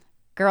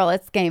 girl,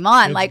 it's game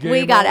on. Like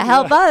we got to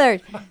help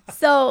others.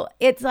 So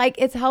it's like,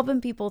 it's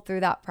helping people through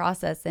that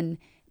process. And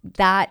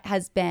that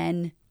has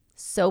been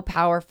so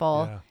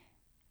powerful. Yeah.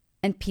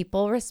 And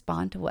people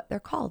respond to what they're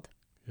called.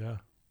 Yeah.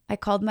 I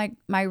called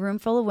my room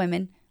full of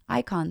women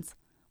icons.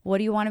 What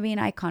do you want to be an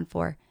icon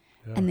for?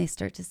 Yeah. And they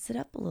start to sit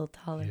up a little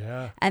taller.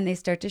 Yeah. And they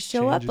start to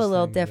show up a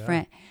little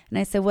different. Yeah. And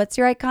I said, what's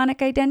your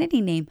iconic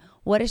identity name?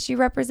 What does she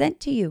represent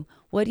to you?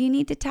 What do you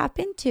need to tap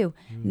into?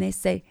 And they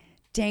say,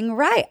 dang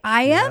right,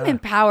 I am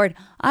empowered.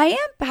 I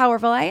am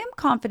powerful. I am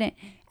confident.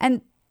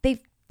 And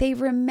they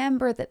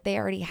remember that they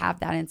already have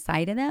that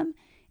inside of them.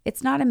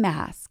 It's not a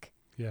mask.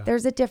 Yeah.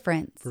 There's a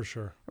difference. For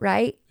sure.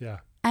 Right? Yeah.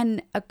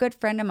 And a good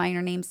friend of mine,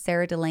 her name's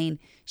Sarah Delane,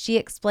 she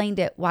explained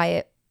it, why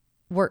it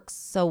works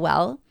so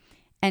well.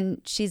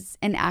 And she's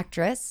an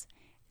actress.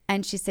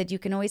 And she said, you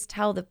can always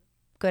tell the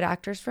good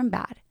actors from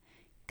bad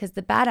because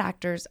the bad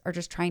actors are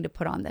just trying to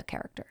put on the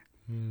character.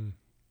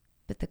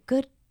 But the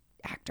good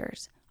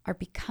actors are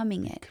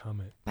becoming it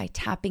by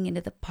tapping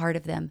into the part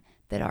of them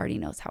that already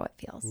knows how it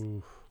feels.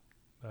 Oof,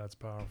 that's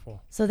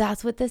powerful. So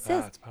that's what this is.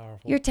 That's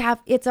powerful.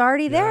 It's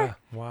already there.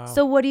 Wow.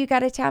 So what do you got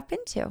to tap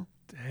into?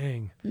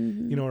 Dang.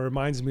 It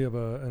reminds me of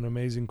an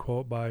amazing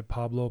quote by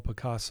Pablo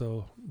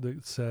Picasso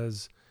that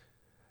says,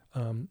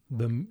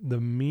 the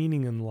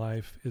meaning in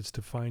life is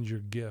to find your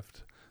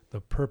gift. The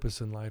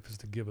purpose in life is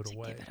to give it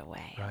away. Give it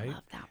away. Right? I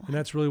love that one. And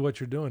that's really what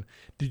you're doing.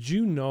 Did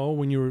you know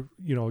when you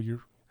were,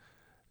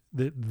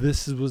 that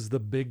this was the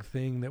big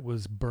thing that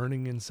was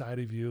burning inside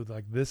of you?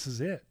 Like, this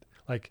is it.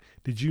 Like,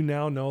 did you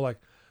now know, like,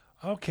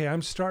 okay,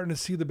 I'm starting to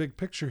see the big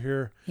picture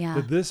here. Yeah.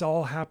 That this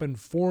all happened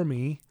for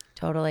me.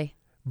 Totally.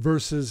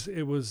 Versus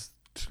it was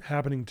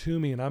happening to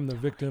me and I'm the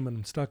victim and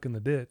I'm stuck in the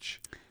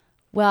ditch.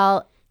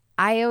 Well,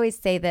 I always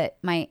say that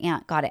my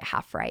aunt got it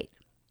half right.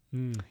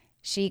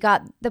 She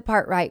got the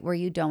part right where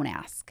you don't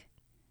ask.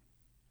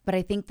 But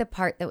I think the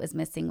part that was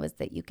missing was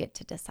that you get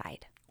to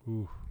decide.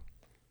 Ooh.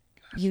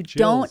 Gosh, you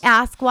don't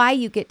ask why,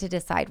 you get to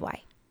decide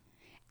why.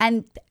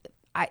 And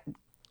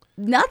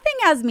nothing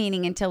has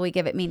meaning until we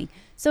give it meaning.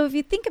 So if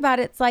you think about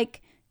it, it's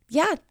like,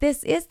 yeah,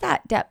 this is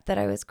that depth that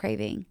I was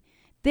craving.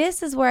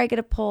 This is where I get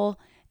to pull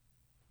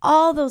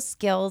all those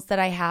skills that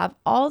I have,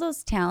 all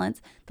those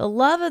talents, the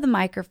love of the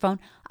microphone.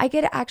 I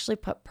get to actually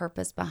put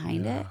purpose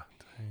behind it.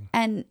 Dang.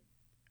 And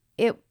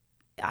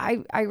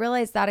I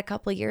realized that a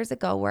couple of years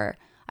ago, where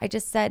I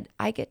just said,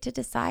 I get to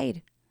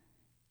decide,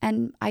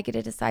 and I get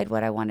to decide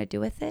what I want to do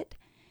with it.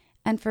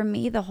 And for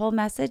me, the whole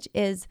message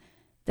is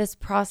this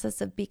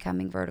process of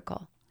becoming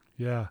vertical.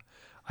 Yeah.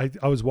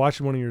 I was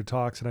watching one of your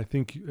talks, and I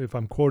think, if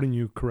I'm quoting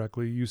you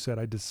correctly, you said,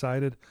 I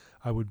decided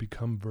I would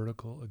become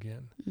vertical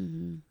again.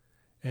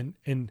 Mm-hmm.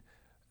 And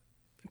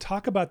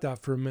talk about that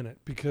for a minute,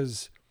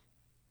 because,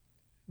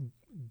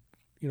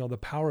 the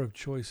power of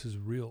choice is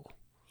real.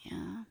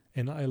 Yeah.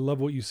 And I love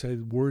what you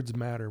said. Words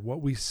matter.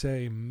 What we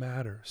say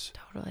matters.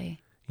 Totally.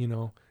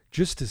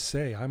 Just to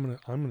say, I'm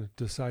gonna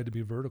decide to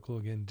be vertical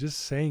again. Just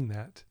saying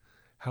that,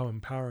 how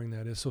empowering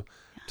that is. So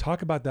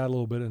talk about that a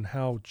little bit, and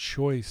how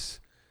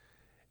choice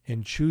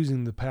and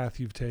choosing the path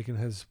you've taken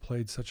has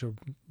played such a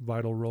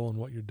vital role in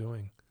what you're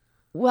doing.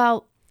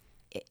 Well,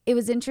 it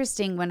was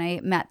interesting when I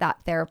met that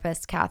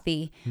therapist,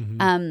 Kathy.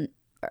 Mm-hmm.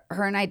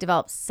 Her and I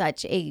developed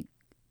such a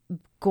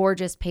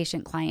gorgeous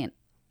patient-client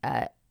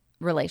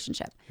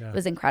relationship. Yeah. It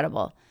was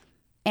incredible.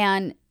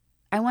 And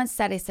I once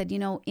said,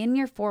 in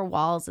your four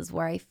walls is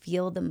where I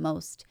feel the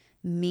most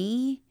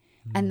me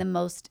and the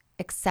most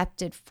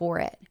accepted for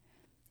it.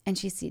 And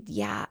she said,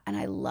 yeah, and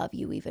I love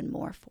you even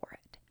more for it.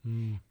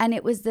 And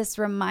it was this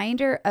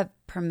reminder of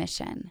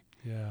permission.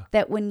 Yeah.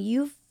 That when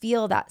you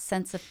feel that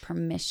sense of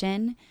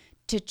permission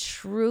to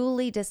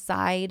truly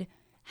decide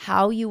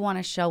how you want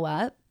to show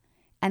up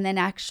and then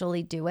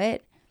actually do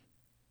it,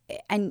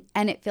 and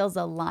it feels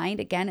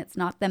aligned. Again, it's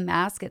not the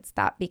mask, it's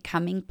that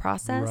becoming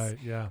process. Right,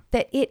 yeah.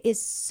 That it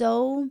is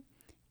so,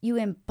 you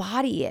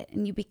embody it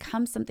and you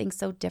become something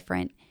so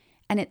different,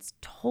 and it's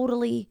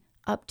totally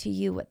up to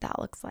you what that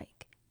looks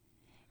like.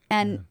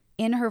 And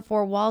in her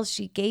four walls,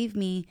 she gave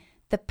me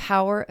the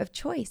power of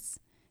choice.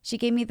 She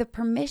gave me the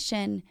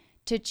permission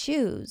to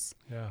choose.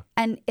 Yeah.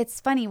 And it's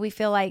funny, we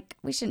feel like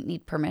we shouldn't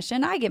need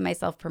permission. I give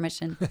myself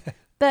permission.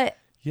 But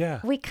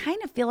we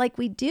kind of feel like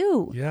we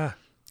do. Yeah.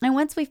 And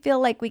once we feel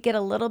like we get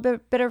a little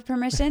bit of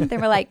permission,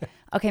 then we're like,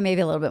 okay,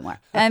 maybe a little bit more,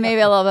 and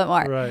maybe a little bit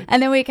more. Right.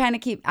 And then we kind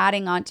of keep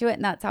adding on to it.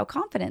 And that's how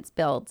confidence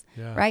builds,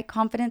 right?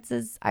 Confidence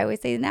is, I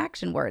always say, an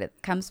action word. It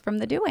comes from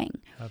the doing.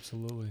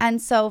 Absolutely.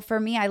 And so for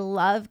me, I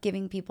love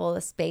giving people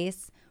a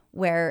space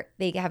where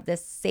they have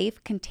this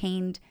safe,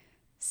 contained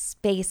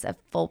space of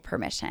full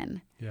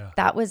permission. Yeah.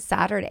 That was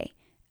Saturday.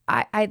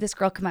 I had this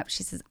girl come up.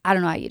 She says, I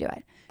don't know how you do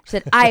it. She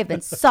said, I have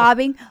been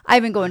sobbing.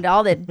 I've been going to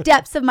all the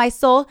depths of my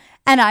soul,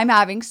 and I'm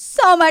having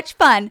so much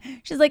fun.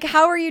 She's like,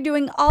 how are you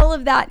doing all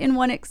of that in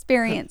one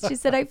experience? She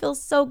said, I feel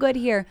so good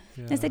here.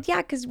 Yeah. I said, yeah,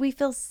 because we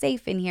feel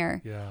safe in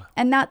here. Yeah.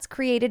 And that's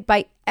created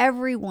by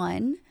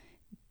everyone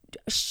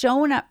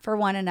showing up for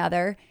one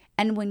another.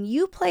 And when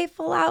you play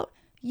full out,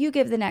 you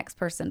give the next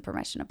person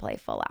permission to play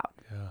full out.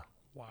 Yeah.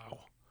 Wow.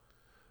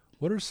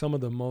 What are some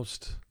of the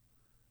most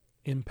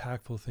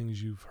impactful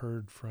things you've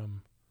heard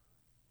from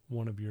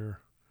one of your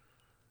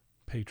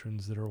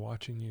patrons that are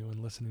watching you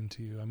and listening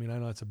to you? I mean, I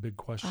know that's a big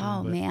question.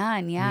 Oh, but,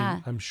 man, yeah. I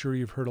mean, I'm sure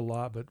you've heard a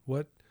lot, but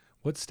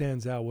what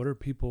stands out? What are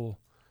people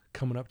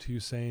coming up to you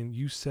saying,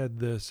 you said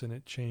this and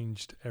it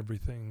changed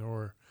everything?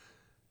 Or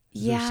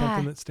is there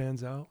something that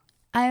stands out?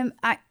 I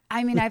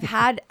mean, I've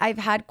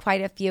had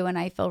quite a few, and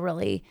I feel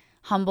really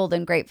humbled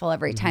and grateful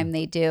every time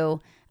they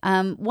do.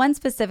 One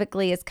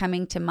specifically is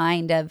coming to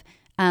mind of,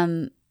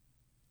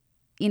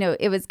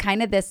 it was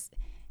kind of this,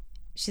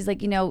 she's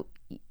like,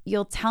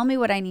 you'll tell me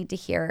what I need to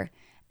hear.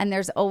 And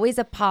there's always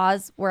a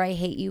pause where I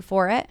hate you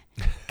for it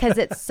because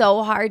it's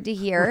so hard to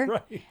hear.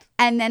 Right.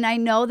 And then I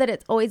know that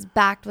it's always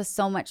backed with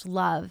so much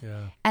love.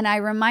 Yeah. And I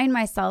remind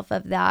myself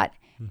of that.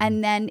 Mm-hmm.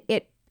 And then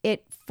it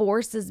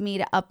forces me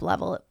to up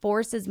level. It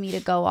forces me to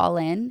go all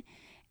in.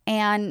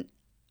 And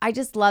I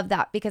just love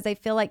that, because I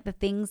feel like the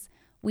things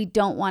we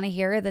don't want to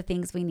hear are the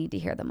things we need to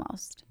hear the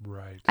most.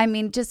 Right. I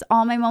mean, just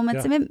all my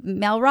moments of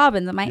Mel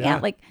Robbins and my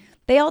aunt, like,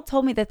 they all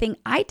told me the thing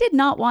I did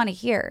not want to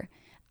hear.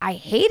 I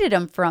hated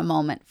them for a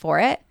moment for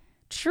it.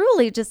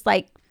 Truly just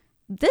like,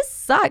 this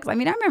sucks. I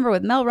mean, I remember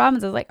with Mel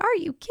Robbins, I was like, are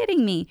you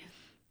kidding me?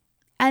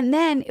 And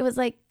then it was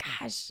like,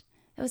 gosh,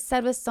 it was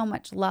said with so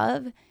much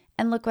love,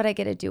 and look what I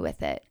get to do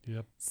with it.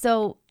 Yep.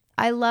 So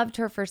I loved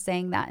her for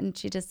saying that. And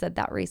she just said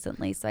that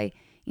recently. So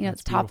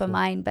it's top of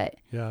mind, but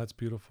yeah, that's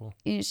beautiful.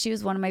 She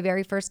was one of my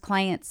very first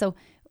clients. So,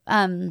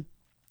 the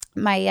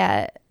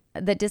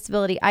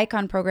Disability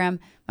Icon program,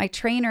 my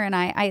trainer and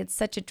I had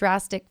such a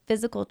drastic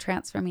physical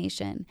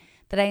transformation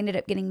that I ended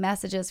up getting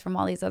messages from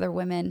all these other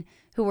women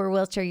who were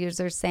wheelchair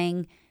users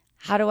saying,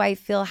 how do I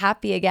feel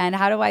happy again?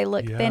 How do I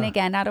look thin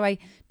again? How do I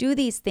do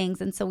these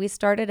things? And so we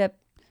started a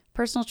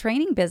personal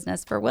training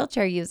business for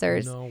wheelchair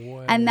users. No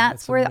way. And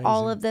that's where amazing.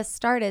 All of this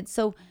started.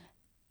 So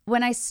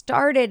when I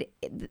started,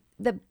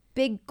 the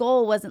big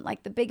goal wasn't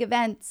like the big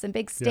events and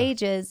big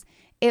stages.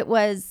 It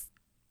was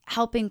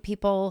helping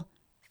people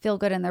feel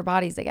good in their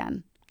bodies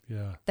again.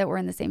 Yeah. That were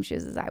in the same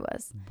shoes as I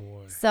was.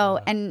 Boy. So,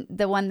 and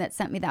the one that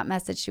sent me that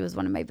message, she was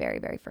one of my very,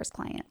 very first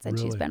clients, and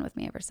she's been with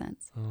me ever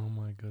since. Oh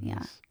my goodness.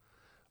 Yeah.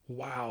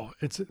 Wow.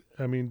 It's,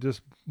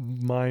 just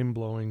mind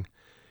blowing.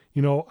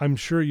 You know, I'm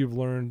sure you've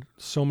learned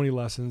so many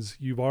lessons.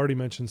 You've already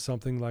mentioned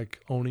something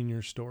like owning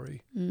your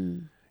story.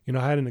 You know,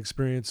 I had an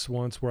experience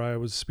once where I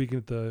was speaking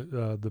at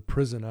the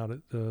prison out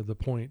at the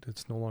Point.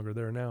 It's no longer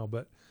there now,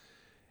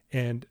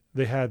 and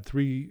they had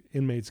 3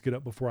 inmates get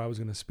up before I was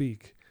going to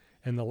speak.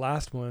 And the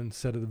last one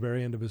said at the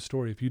very end of his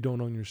story, if you don't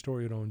own your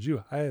story, it owns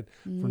you. I had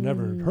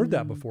never heard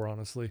that before,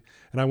 honestly.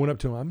 And I went up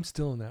to him, I'm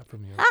stealing that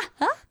from you.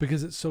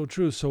 Because it's so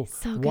true. So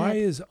why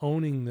is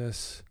owning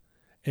this,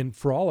 and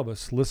for all of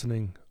us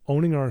listening,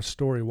 owning our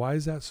story, why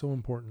is that so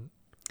important?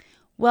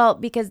 Well,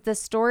 because the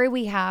story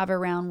we have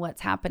around what's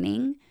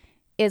happening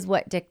is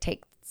what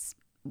dictates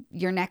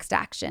your next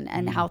action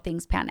and how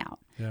things pan out.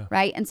 Yeah.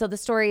 Right. And so the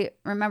story,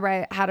 remember,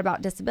 I had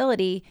about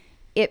disability,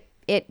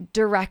 it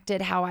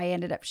directed how I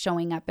ended up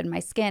showing up in my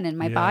skin and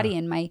my body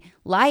and my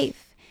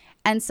life.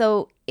 And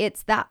so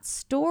it's that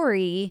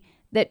story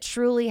that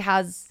truly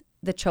has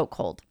the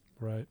chokehold.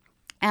 Right.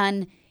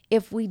 And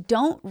if we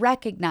don't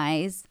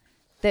recognize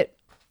that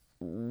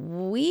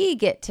we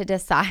get to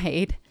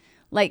decide,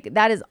 like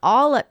that is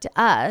all up to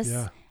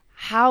us,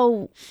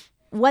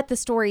 what the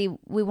story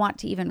we want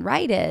to even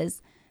write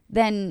is,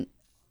 then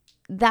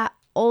that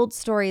old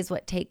story is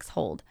what takes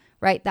hold.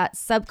 Right? That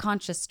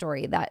subconscious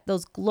story,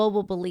 those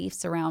global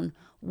beliefs around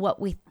what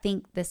we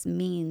think this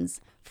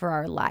means for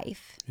our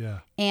life.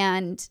 Yeah.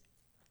 And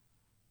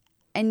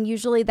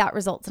usually that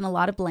results in a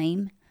lot of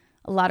blame,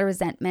 a lot of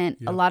resentment,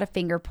 a lot of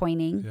finger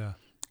pointing. Yeah.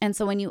 And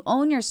so when you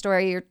own your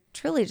story, you're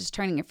truly just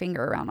turning your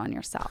finger around on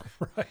yourself.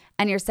 Right.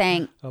 And you're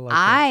saying,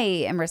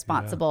 I am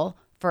responsible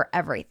for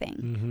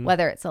everything,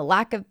 whether it's a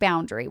lack of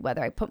boundary,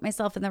 whether I put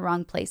myself in the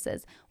wrong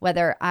places,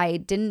 whether I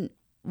didn't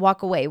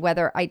walk away,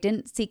 whether I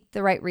didn't seek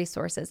the right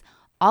resources,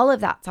 all of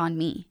that's on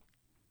me.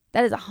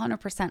 That is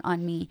 100%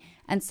 on me.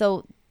 And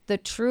so the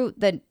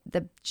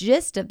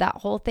gist of that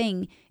whole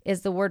thing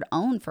is the word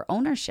own, for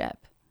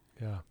ownership.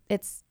 Yeah.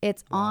 It's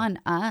on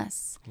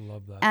us.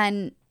 Love that.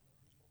 And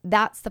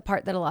that's the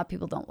part that a lot of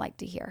people don't like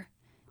to hear,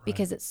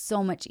 because it's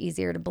so much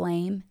easier to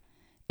blame.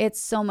 It's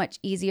so much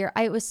easier.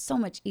 It was so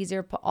much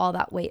easier to put all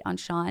that weight on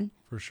Sean.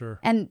 For sure.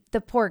 And the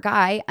poor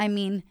guy, I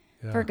mean,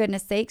 for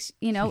goodness sakes,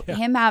 you know,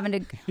 him having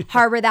to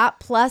harbor that,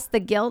 plus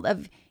the guilt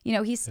of, you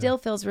know, he still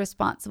feels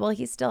responsible.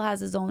 He still has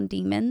his own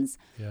demons,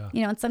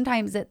 you know, and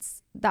sometimes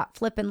it's that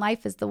flip in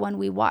life is the one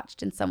we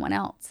watched in someone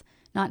else,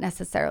 not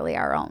necessarily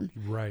our own,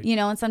 right? You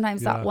know, and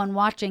sometimes that one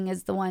watching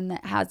is the one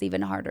that has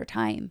even a harder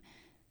time,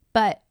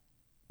 but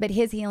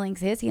his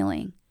healing's his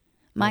healing,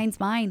 mine's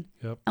mine.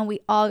 And we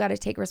all got to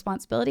take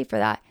responsibility for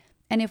that.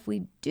 And if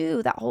we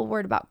do, that whole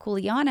word about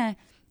Kuleana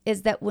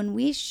is that when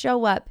we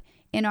show up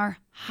in our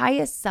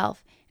highest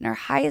self, in our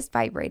highest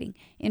vibrating,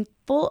 in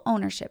full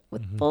ownership,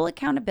 with full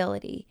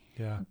accountability,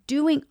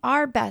 doing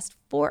our best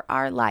for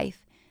our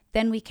life,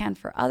 then we can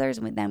for others,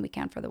 and then we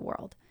can for the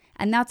world.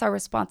 And that's our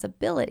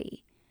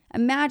responsibility.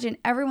 Imagine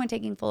everyone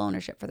taking full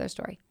ownership for their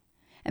story.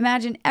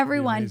 Imagine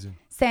everyone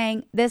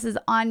saying, this is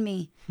on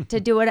me to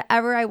do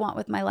whatever I want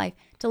with my life,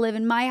 to live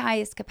in my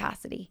highest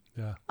capacity.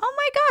 Oh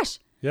my gosh.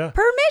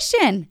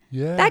 Permission.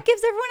 That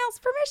gives everyone else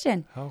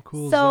permission. How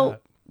cool is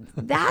that?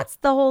 That's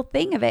the whole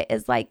thing of it,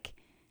 is like,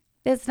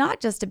 it's not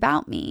just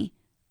about me,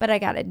 but I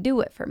got to do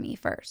it for me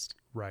first.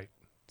 Right.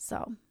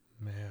 So.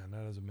 Man,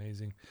 that is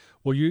amazing.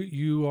 Well,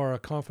 you are a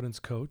confidence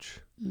coach,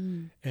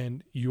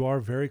 and you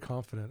are very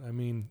confident. I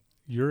mean,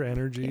 your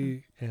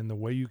energy and the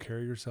way you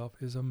carry yourself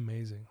is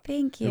amazing.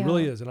 Thank you. It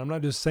really is. And I'm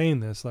not just saying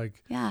this,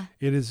 like,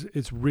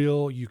 it's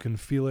real. You can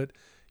feel it.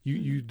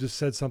 You just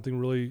said something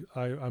really,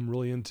 I'm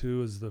really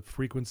into, is the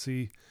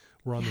frequency.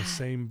 We're on the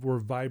same, we're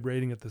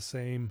vibrating at the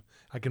same,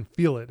 I can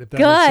feel it. If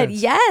that makes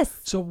sense. Yes.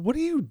 So what do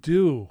you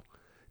do?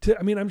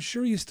 I'm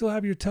sure you still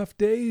have your tough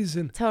days,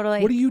 and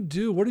totally. What do you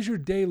do? What does your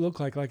day look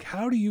like? Like,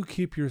 how do you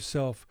keep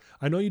yourself?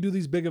 I know you do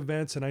these big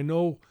events, and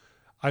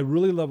I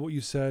really love what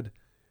you said.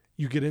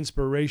 You get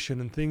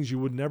inspiration and things you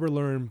would never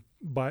learn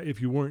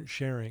if you weren't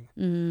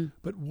sharing.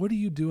 But what do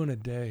you do in a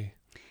day,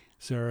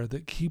 Sarah,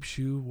 that keeps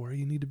you where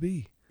you need to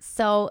be?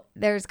 So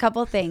there's a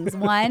couple of things.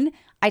 One,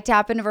 I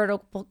tap into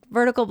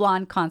vertical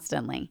blonde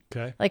constantly.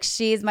 Okay. Like,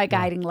 she's my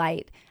guiding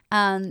light.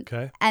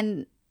 Okay.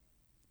 And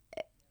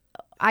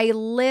I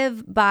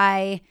live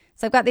by,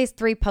 so I've got these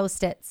 3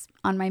 Post-its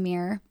on my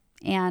mirror,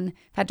 and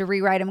I've had to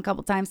rewrite them a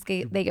couple times.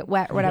 They get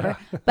wet or whatever,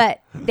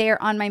 but they're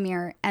on my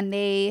mirror, and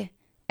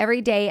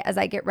every day as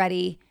I get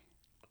ready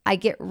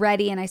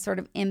and I sort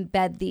of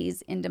embed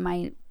these into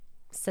my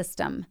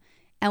system.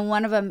 And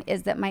one of them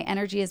is that my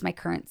energy is my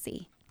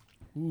currency.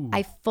 Ooh,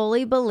 I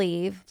fully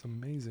believe. That's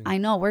amazing. I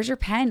know. Where's your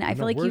pen? I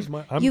feel like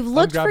you've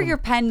looked for your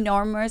pen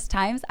numerous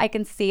times. I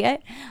can see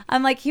it.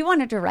 I'm like, you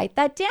wanted to write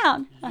that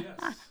down.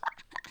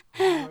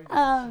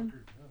 Yes.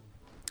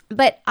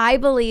 But I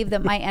believe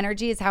that my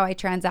energy is how I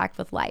transact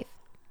with life.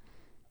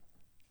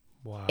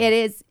 Wow.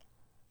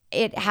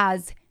 It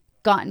has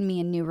gotten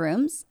me in new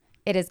rooms.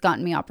 It has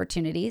gotten me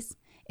opportunities.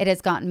 It has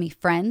gotten me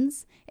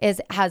friends. It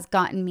has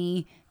gotten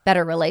me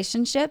better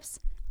relationships.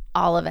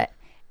 All of it.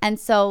 And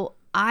so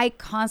I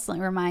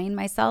constantly remind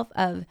myself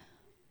of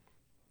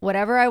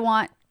whatever I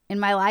want in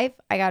my life,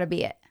 I got to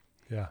be it.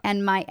 Yeah.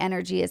 And my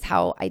energy is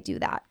how I do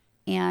that.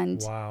 And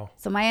wow.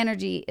 So my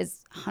energy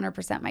is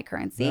 100% my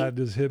currency. That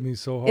just hit me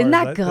so hard. Isn't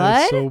that good?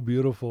 That is so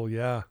beautiful.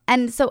 Yeah.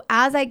 And so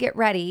as I get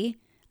ready,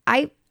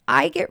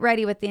 I get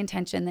ready with the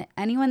intention that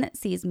anyone that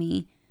sees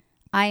me,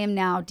 I am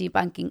now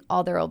debunking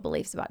all their old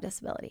beliefs about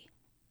disability,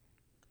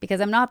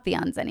 because I'm not the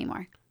uns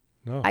anymore.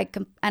 No.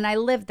 And I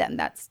live them.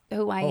 That's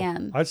who I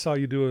am. I saw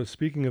you do a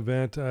speaking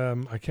event.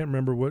 I can't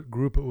remember what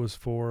group it was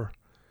for.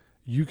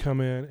 You come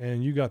in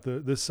and you got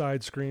this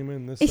side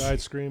screaming, this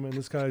side screaming,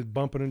 this guy's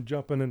bumping and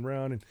jumping and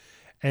around,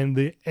 and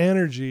the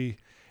energy,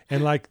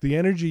 and like the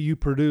energy you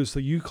produce, so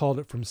you called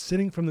it from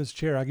sitting from this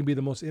chair, I can be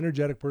the most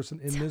energetic person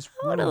in this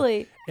room.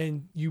 Totally.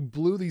 And you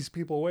blew these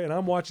people away, and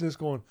I'm watching this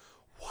going,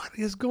 what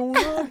is going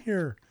on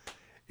here?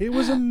 It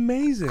was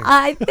amazing.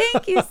 I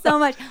thank you so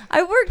much.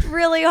 I worked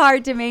really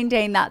hard to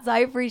maintain that, so I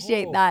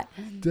appreciate that.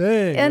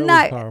 Dang, And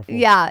that was powerful.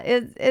 Yeah,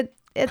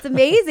 it's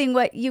amazing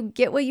what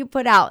you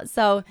put out.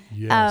 So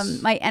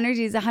Yes. my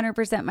energy is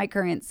 100% my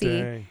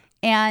currency. Dang.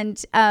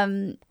 And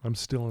I'm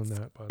still in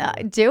that, by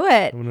the way. do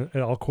it. And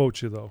I'll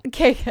quote you, though.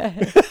 Okay,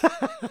 good.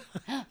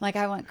 Like,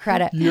 I want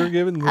credit. You're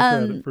giving the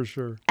credit for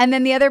sure. And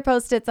then the other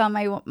post-its on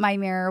my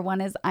mirror, one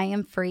is I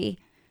am free,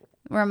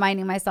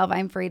 reminding myself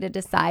I'm free to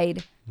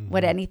decide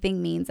what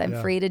anything means.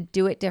 I'm free to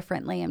do it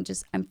differently. I'm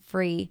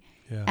free.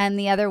 Yeah. And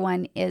the other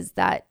one is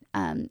that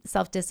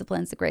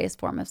self-discipline is the greatest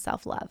form of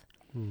self-love.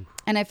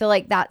 And I feel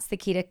like that's the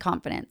key to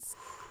confidence.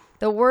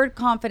 The word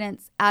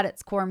confidence at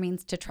its core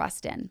means to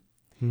trust in.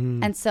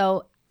 And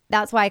so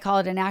that's why I call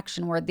it an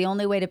action word. The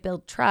only way to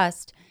build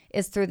trust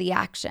is through the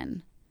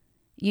action.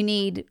 You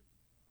need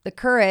the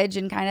courage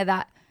and kind of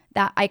that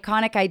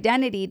iconic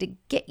identity to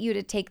get you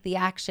to take the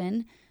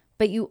action,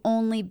 but you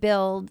only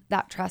build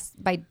that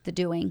trust by the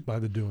doing. By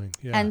the doing,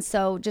 yeah. And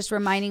so just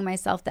reminding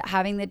myself that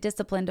having the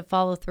discipline to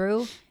follow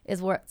through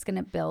is what's going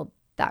to build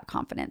that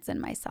confidence in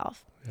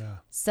myself. Yeah.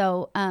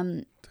 So,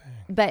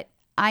 but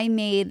I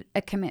made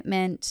a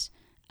commitment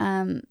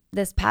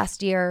this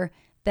past year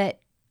that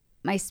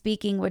my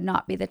speaking would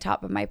not be the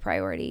top of my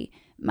priority.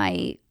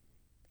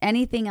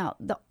 Anything else,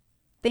 the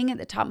thing at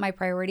the top of my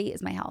priority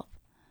is my health.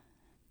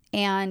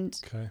 And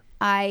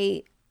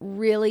I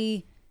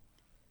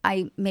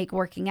make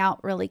working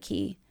out really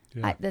key.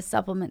 Yeah. The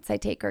supplements I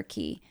take are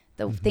key.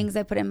 The things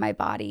I put in my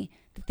body,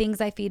 the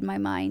things I feed my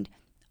mind,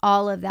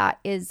 all of that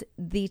is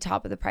the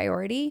top of the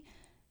priority,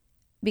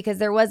 because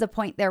there was a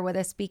point there where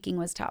the speaking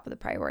was top of the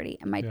priority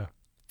and my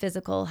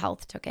physical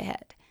health took a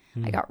hit.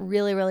 I got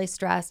really, really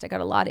stressed. I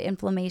got a lot of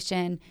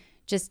inflammation,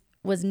 just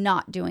was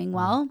not doing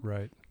well.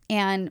 Right.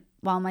 And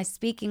while my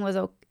speaking was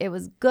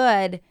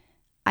good,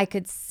 I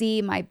could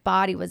see my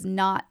body was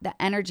not the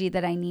energy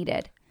that I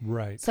needed.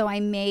 Right. So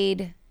I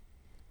made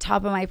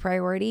top of my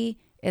priority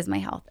is my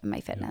health and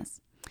my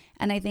fitness.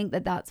 And I think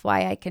that that's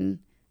why I can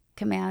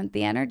command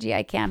the energy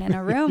I can in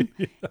a room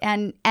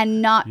and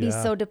not be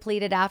so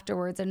depleted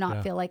afterwards and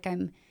not feel like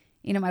I'm,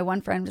 my one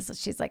friend,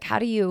 she's like, how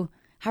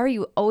are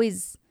you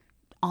always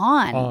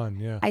on?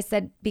 Yeah. I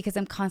said, because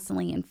I'm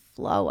constantly in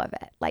flow of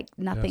it. Like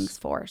nothing's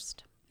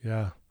forced.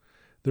 Yeah.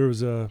 There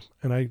was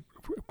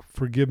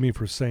forgive me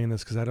for saying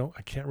this because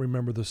I can't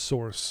remember the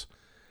source,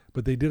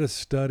 but they did a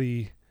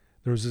study.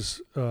 There was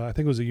this, I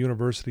think it was a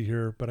university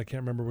here, but I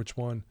can't remember which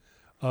one,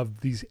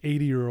 of these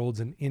 80-year-olds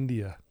in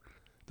India.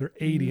 They're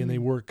 80 and they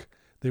work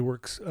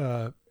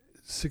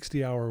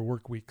 60-hour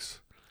work weeks.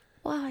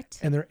 What?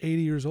 And they're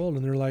 80 years old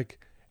and they're like,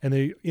 and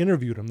they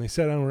interviewed them. They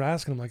sat down and were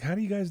asking them, like, how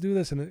do you guys do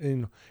this?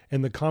 And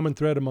the common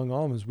thread among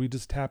all of them is we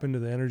just tap into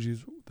the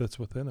energies that's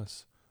within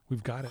us.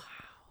 We've got it.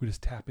 We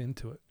just tap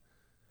into it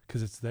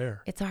because it's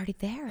there. It's already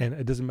there. And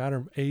it doesn't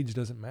matter. Age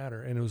doesn't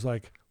matter. And it was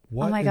like,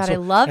 what? Oh my And God, I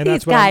love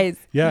these guys.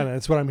 And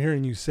that's what I'm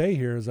hearing you say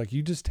here is like,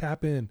 you just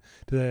tap in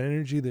to that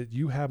energy that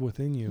you have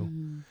within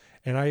you.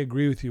 And I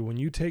agree with you. When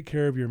you take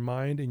care of your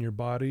mind and your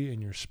body and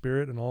your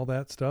spirit and all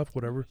that stuff,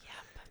 whatever,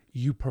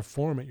 you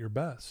perform at your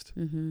best,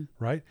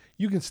 right?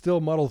 You can still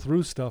muddle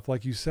through stuff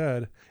like you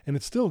said, and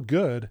it's still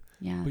good,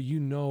 but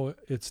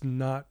it's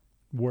not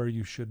where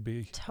you should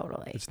be.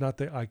 Totally. It's not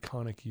the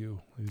iconic you.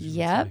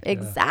 Yep,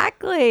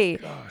 exactly.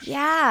 Gosh.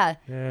 Yeah.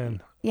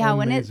 Man, yeah,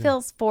 when it amazing.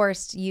 feels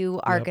forced, you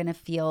are going to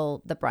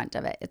feel the brunt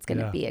of it. It's going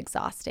to be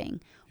exhausting.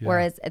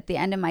 Whereas at the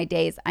end of my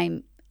days,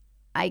 I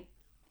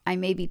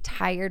may be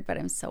tired, but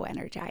I'm so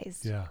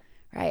energized. Yeah.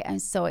 Right? I'm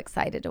so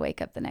excited to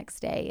wake up the next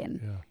day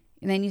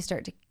and then you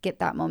start to get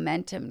that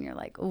momentum and you're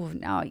like, oh,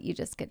 now you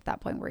just get to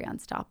that point where you're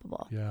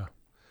unstoppable. Yeah.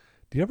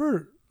 Do you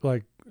ever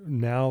like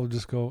now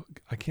just go,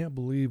 I can't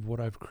believe what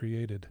I've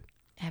created?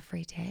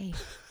 Every day.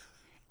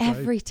 Right?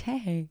 Every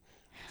day.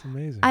 It's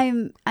amazing.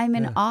 I'm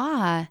in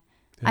awe.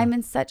 Yeah. I'm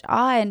in such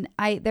awe. And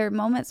there are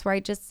moments where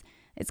it's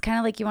kind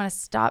of like you want to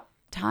stop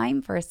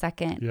time for a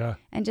second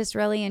and just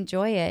really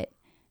enjoy it.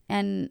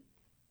 And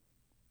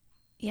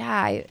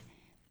I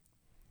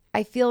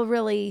feel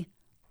really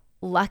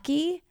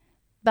lucky,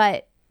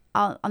 but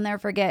I'll never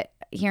forget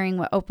hearing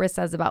what Oprah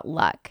says about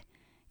luck.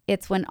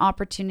 It's when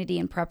opportunity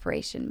and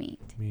preparation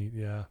meet.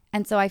 Yeah.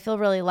 And so I feel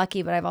really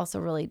lucky, but I've also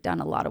really done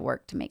a lot of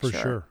work to make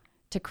sure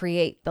to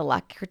create the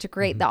luck, or to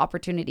create the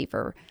opportunity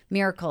for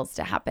miracles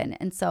to happen.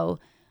 And so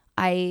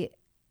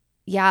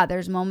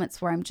there's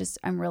moments where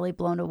I'm really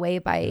blown away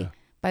by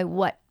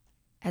what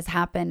has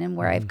happened and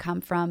where I've come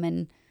from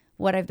and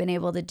what I've been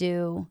able to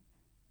do.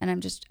 And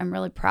I'm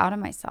really proud of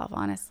myself,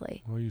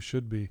 honestly. Well, you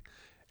should be.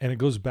 And it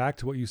goes back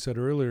to what you said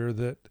earlier,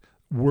 that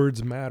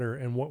words matter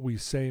and what we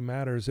say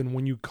matters. And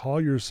when you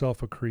call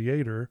yourself a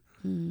creator,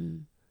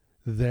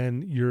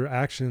 then your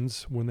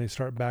actions, when they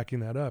start backing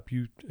that up,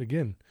 you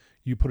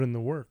put in the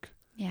work.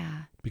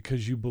 Yeah.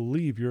 Because you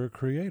believe you're a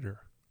creator.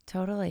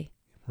 Totally.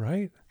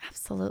 Right?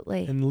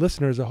 Absolutely. And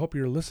listeners, I hope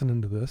you're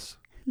listening to this.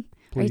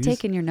 Please. Are you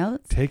taking your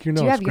notes? Take your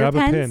notes. Do you have Grab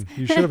your a pens? pen.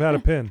 You should have had a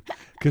pen,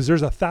 because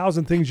there's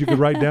 1,000 things you could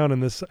write down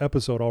in this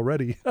episode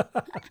already.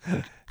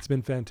 It's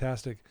been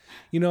fantastic.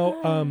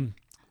 You're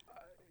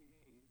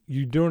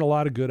doing a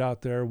lot of good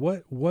out there.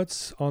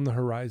 What's on the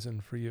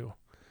horizon for you?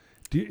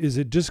 Is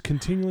it just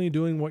continually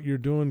doing what you're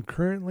doing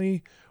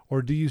currently,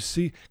 or do you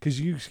see?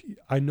 Because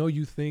I know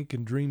you think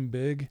and dream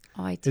big.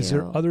 Oh, I do. Is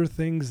there other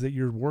things that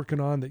you're working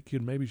on that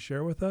you'd maybe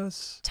share with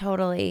us?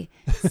 Totally.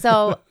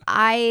 So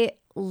I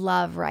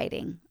love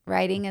writing.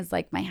 Writing is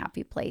like my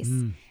happy place.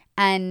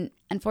 And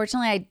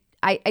unfortunately,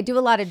 I do a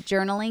lot of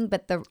journaling,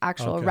 but the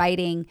actual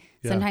writing,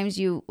 sometimes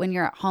when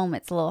you're at home,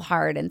 it's a little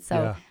hard. And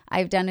so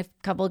I've done a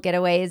couple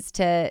getaways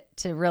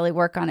to really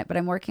work on it, but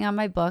I'm working on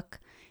my book.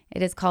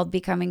 It is called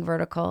Becoming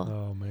Vertical.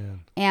 Oh,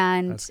 man.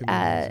 And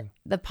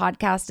the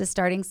podcast is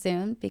starting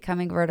soon,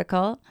 Becoming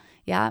Vertical.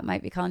 Yeah, it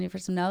might be calling you for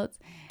some notes.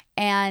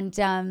 And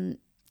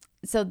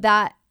so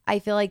that, I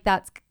feel like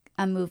that's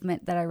a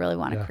movement that I really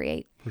want to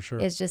create. For sure.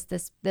 Is just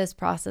this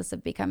process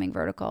of becoming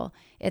vertical.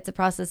 It's a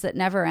process that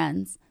never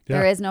ends. Yeah.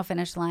 There is no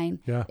finish line.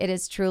 Yeah. It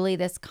is truly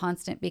this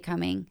constant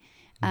becoming.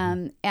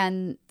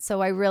 And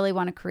so I really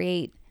want to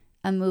create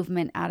a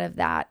movement out of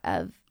that,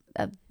 of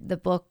the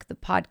book, the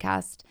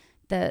podcast,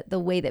 the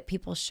way that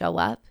people show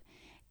up,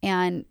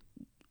 and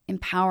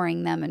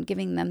empowering them and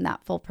giving them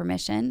that full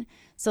permission.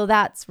 So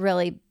that's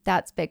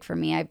big for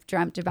me. I've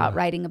dreamt about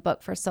writing a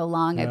book for so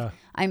long. Yeah.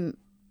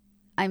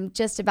 I'm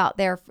just about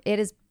there. It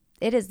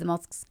is the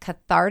most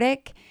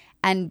cathartic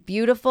and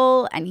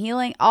beautiful and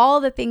healing,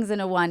 all the things in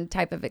a one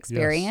type of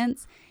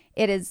experience. Yes.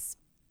 It is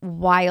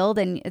wild,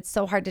 and it's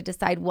so hard to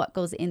decide what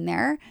goes in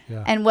there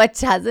and what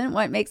doesn't,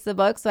 what makes the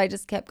book. So I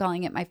just kept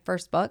calling it my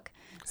first book,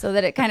 so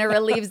that it kind of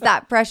relieves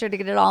that pressure to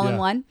get it all in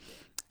one.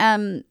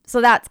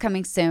 So that's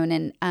coming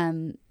soon.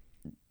 And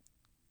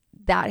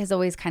that has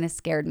always kind of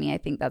scared me. I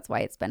think that's why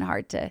it's been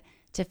hard to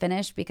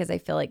finish, because I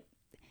feel like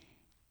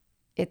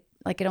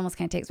it almost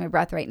kind of takes my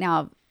breath right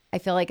now. I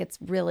feel like it's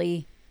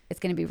going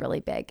to be really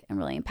big and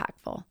really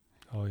impactful.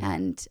 Oh,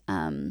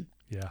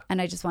 yeah.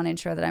 And I just want to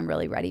ensure that I'm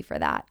really ready for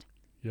that.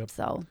 Yep.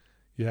 So.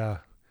 Yeah.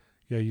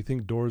 Yeah. You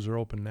think doors are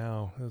open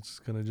now. It's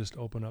going to just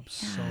open up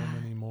so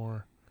many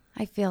more.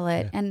 I feel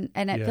it. Yeah.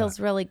 And it feels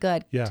really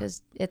good. Yeah.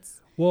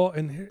 Well,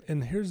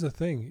 and here's the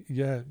thing.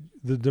 Yeah.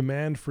 The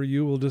demand for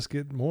you will just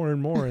get more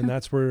and more. And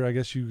that's where I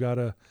guess you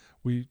have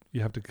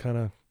to kind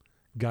of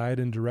guide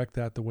and direct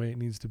that the way it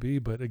needs to be.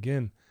 But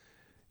again,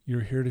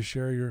 you're here to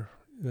share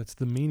that's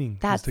the meaning.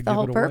 That's to the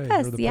whole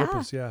purpose.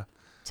 Purpose. Yeah.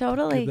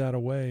 Totally. Give that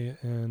away.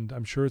 And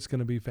I'm sure it's going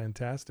to be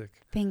fantastic.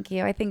 Thank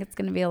you. I think it's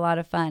going to be a lot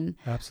of fun.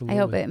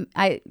 Absolutely.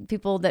 I hope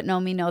people that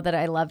know me know that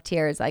I love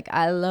tears. Like,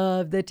 I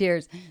love the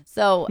tears.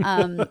 So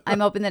I'm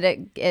hoping that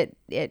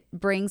it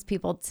brings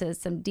people to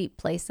some deep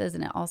places,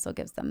 and it also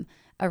gives them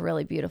a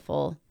really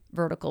beautiful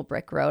vertical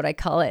brick road, I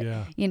call it,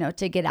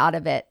 to get out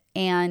of it.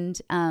 And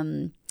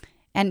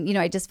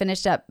I just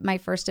finished up my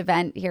first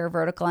event here,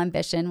 Vertical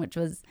Ambition, which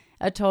was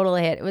a total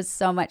hit. It was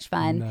so much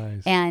fun.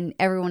 Nice. And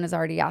everyone is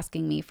already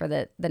asking me for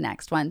the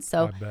next one.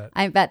 So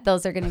I bet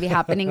those are going to be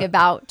happening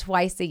about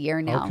twice a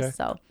year now. Okay.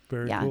 So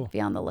very cool.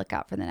 Be on the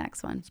lookout for the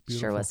next one.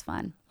 Sure was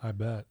fun. I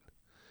bet.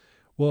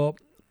 Well,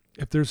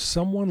 if there's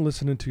someone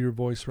listening to your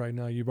voice right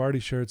now, you've already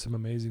shared some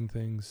amazing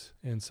things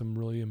and some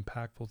really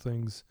impactful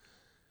things,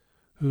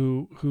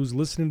 who's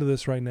listening to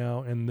this right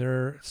now and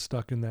they're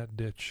stuck in that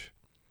ditch.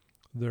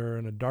 They're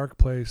in a dark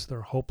place.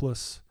 They're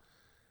hopeless.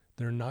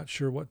 They're not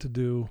sure what to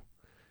do.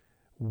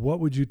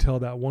 What would you tell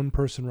that one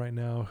person right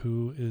now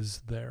who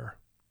is there?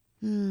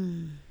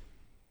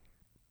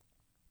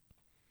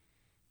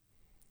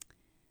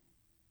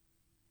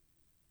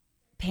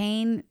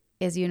 Pain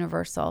is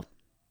universal.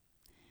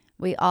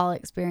 We all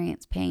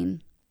experience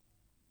pain.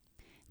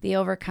 The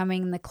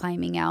overcoming and the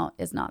climbing out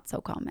is not so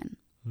common,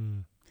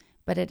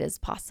 but it is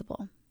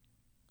possible.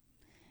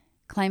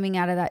 Climbing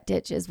out of that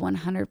ditch is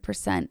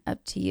 100%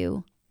 up to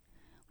you,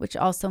 which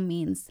also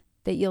means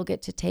that you'll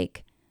get to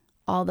take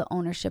all the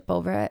ownership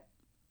over it,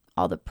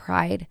 all the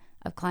pride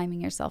of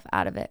climbing yourself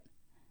out of it.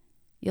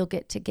 You'll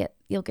get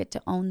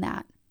to own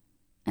that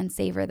and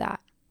savor that.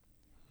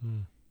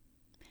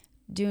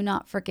 Do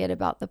not forget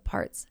about the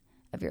parts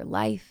of your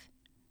life,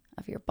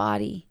 of your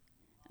body,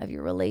 of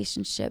your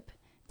relationship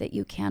that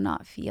you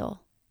cannot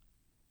feel.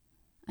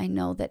 I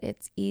know that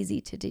it's easy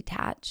to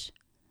detach.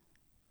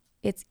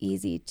 It's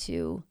easy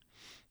to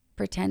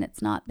pretend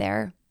it's not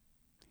there.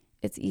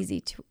 It's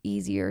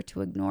easier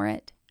to ignore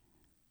it.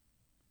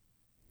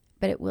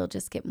 but it will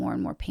just get more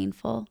and more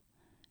painful,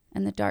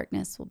 and the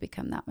darkness will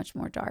become that much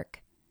more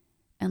dark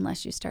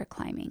unless you start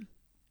climbing.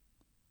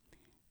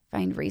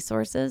 Find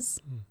resources.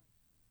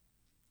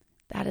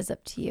 That is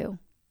up to you.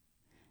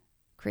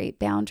 Create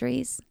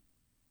boundaries.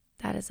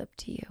 That is up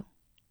to you.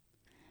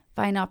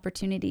 Find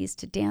opportunities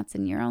to dance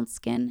in your own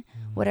skin,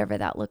 whatever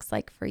that looks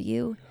like for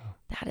you.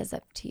 Yeah. That is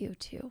up to you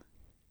too.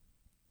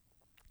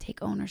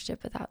 Take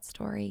ownership of that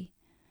story.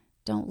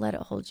 Don't let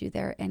it hold you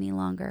there any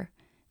longer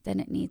than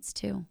it needs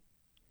to.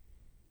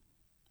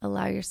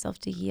 Allow yourself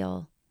to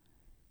heal.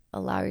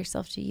 Allow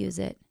yourself to use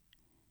it.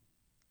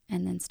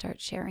 And then start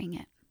sharing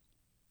it.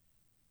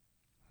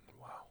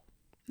 Wow.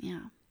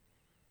 Yeah.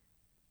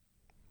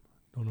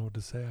 Don't know what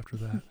to say after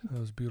that. That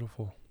was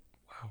beautiful.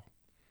 Wow.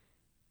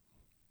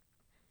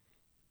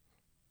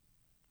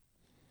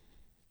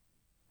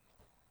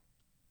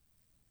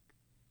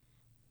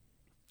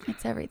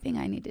 It's everything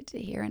I needed to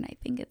hear, and I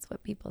think it's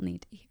what people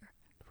need to hear.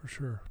 For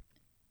sure.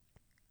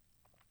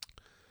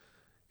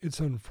 It's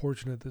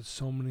unfortunate that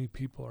so many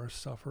people are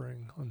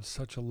suffering on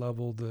such a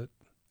level that,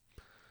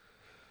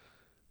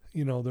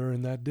 you know, they're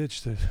in that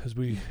ditch that, as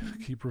we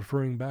keep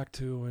referring back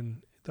to,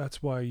 and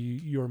that's why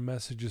your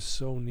message is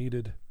so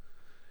needed,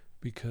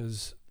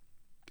 because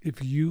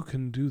if you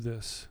can do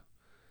this,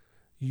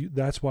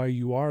 that's why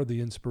you are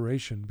the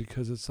inspiration,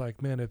 because it's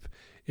like, man,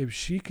 if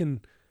she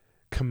can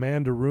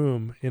command a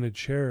room in a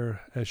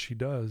chair as she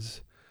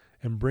does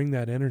and bring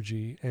that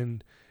energy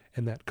and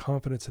that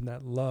confidence and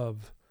that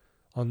love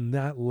on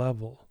that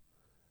level,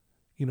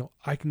 you know,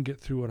 I can get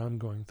through what I'm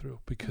going through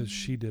because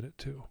she did it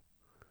too.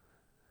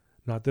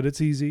 Not that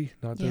it's easy,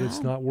 not that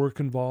it's not work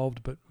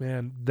involved, but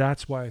man,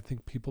 that's why I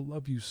think people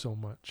love you so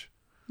much.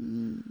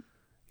 You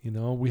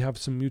know, we have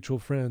some mutual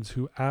friends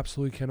who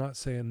absolutely cannot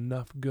say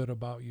enough good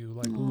about you.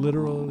 Like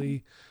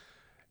literally,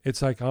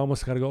 it's like I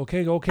almost got to go,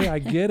 okay, I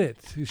get it.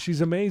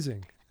 She's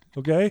amazing.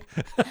 Okay.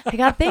 I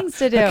got things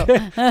to do.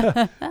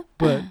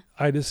 But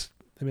I just,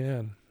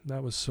 man,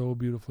 that was so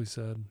beautifully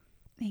said.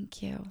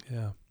 Thank you.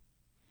 Yeah.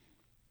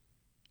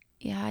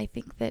 Yeah, I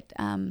think that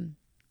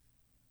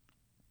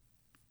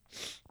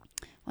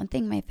one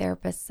thing my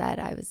therapist said,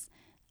 I was,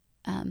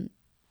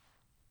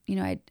 you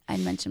know, I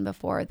mentioned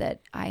before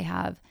that I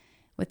have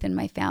within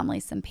my family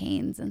some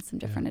pains and some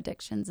different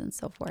addictions and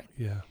so forth.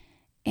 Yeah.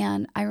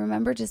 And I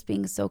remember just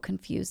being so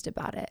confused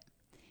about it.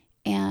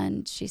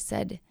 And she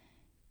said,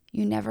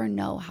 you never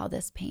know how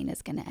this pain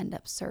is going to end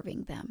up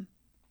serving them.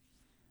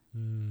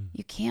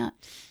 You can't.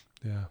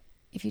 Yeah.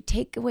 If you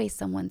take away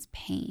someone's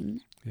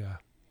pain,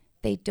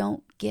 they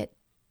don't get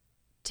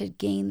to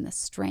gain the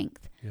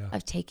strength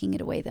of taking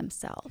it away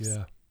themselves.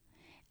 Yeah.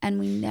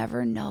 And we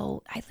never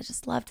know. I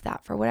just loved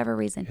that for whatever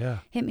reason. Yeah.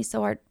 Hit me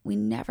so hard. We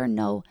never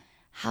know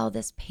how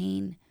this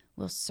pain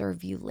will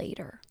serve you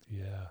later.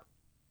 Yeah.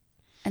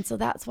 And so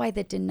that's why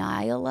the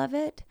denial of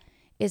it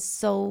is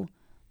so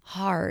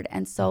hard.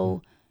 And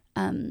so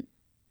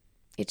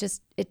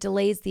it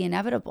delays the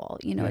inevitable.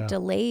 You know, it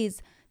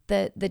delays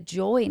the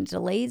joy and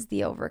delays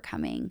the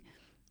overcoming.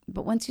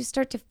 But once you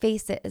start to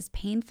face it, as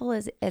painful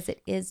as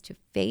it is to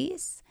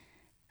face,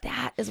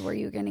 that is where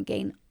you're going to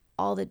gain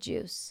all the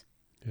juice.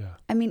 Yeah.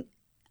 I mean,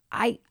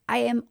 I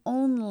am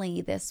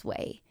only this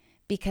way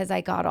because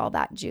I got all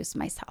that juice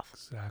myself.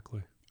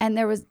 Exactly. And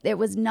it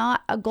was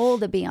not a goal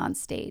to be on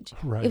stage.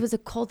 Right. It was a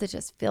goal to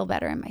just feel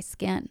better in my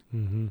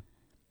skin.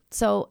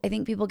 So I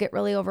think people get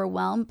really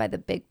overwhelmed by the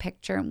big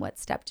picture and what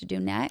step to do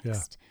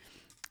next. Yeah.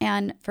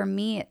 And for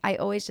me, I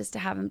always just to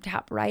have them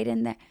tap right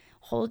in there.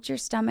 Hold your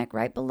stomach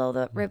right below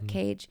the rib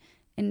cage.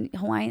 In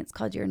Hawaiian, it's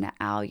called your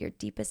na'au, your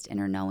deepest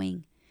inner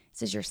knowing.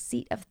 This is your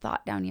seat of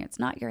thought down here. It's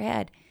not your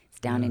head. It's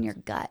down in your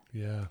gut.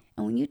 Yeah.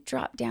 And when you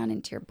drop down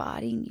into your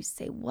body and you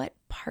say, what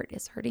part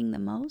is hurting the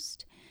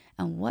most?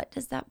 And what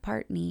does that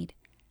part need?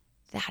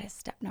 That is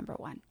step number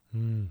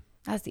one.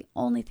 That's the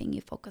only thing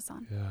you focus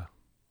on. Yeah.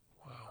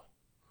 Wow.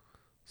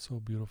 So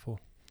beautiful.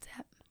 That's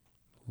it.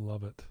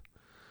 Love it.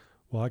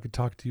 Well, I could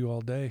talk to you all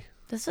day.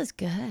 This was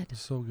good. It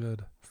was so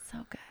good.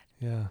 So good.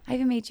 Yeah. I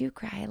even made you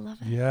cry. I love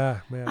it.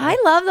 Yeah, man.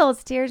 I love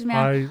those tears,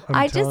 man.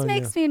 It just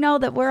makes me know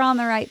that we're on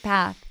the right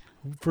path.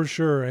 For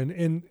sure.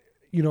 And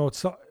you know,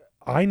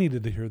 I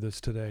needed to hear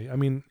this today. I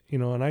mean, you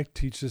know, and I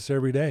teach this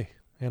every day.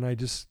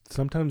 And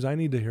sometimes I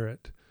need to hear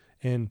it.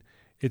 And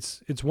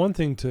it's one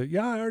thing to,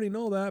 I already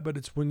know that, but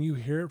it's when you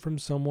hear it from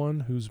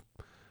someone who's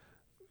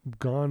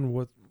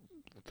gone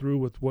through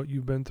with what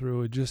you've been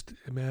through, it just,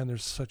 man,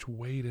 there's such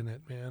weight in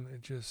it, man.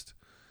 It just,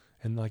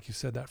 and like you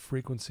said, that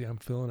frequency, I'm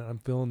feeling it. I'm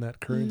feeling that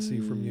currency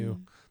from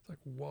you. It's like,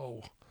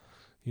 whoa,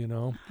 you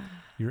know,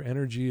 your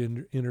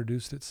energy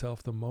introduced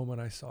itself the moment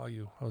I saw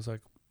you. I was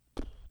like,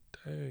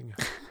 dang,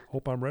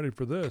 hope I'm ready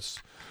for this.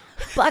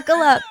 Buckle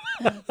up.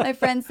 My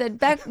friend said,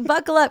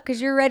 buckle up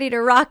because you're ready to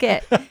rock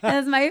it.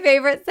 That's my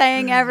favorite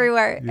saying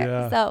everywhere.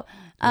 Yeah. So,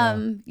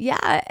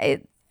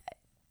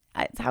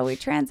 it's how we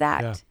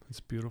transact. Yeah, it's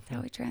beautiful. It's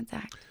how we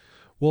transact.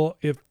 Well,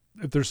 if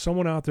there's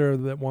someone out there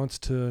that wants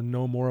to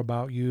know more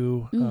about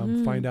you,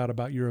 find out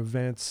about your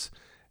events,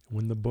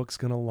 when the book's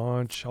going to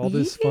launch, all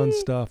this fun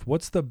stuff,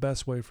 what's the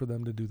best way for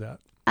them to do that?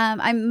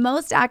 I'm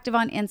most active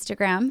on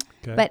Instagram,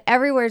 but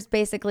everywhere is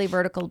basically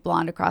Vertical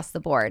Blonde across the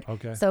board.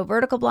 Okay. So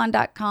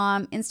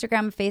verticalblonde.com,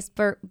 Instagram,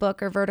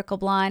 Facebook, or Vertical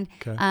Blonde,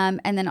 and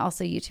then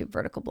also YouTube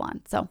Vertical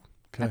Blonde. So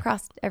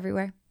across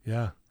everywhere.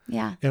 Yeah.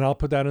 Yeah. And I'll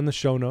put that in the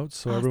show notes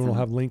so everyone will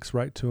have links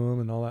right to them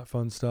and all that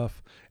fun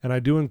stuff. And I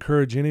do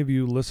encourage any of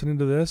you listening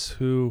to this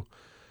who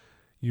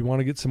you want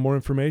to get some more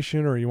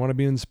information or you want to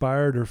be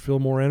inspired or feel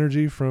more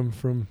energy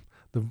from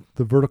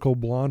the Vertical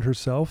Blonde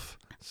herself,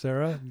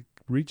 Sarah,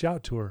 reach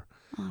out to her.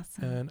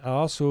 Awesome. And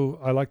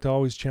I like to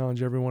always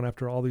challenge everyone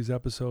after all these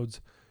episodes,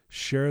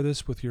 share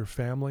this with your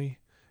family,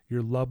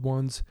 your loved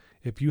ones.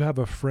 If you have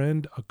a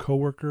friend, a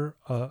coworker,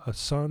 a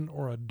son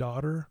or a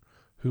daughter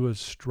who is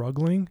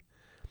struggling,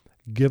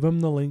 give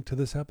them the link to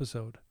this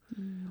episode.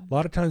 A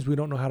lot of times we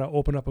don't know how to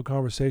open up a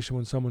conversation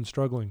when someone's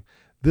struggling.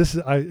 This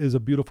is a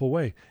beautiful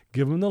way.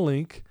 Give them the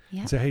link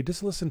and say, hey,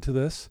 just listen to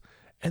this.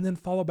 And then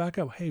follow back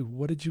up. Hey,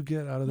 what did you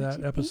get out of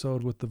that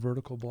episode with the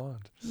Vertical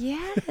Blonde?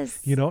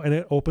 Yes. And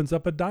it opens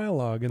up a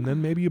dialogue. And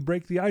then maybe you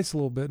break the ice a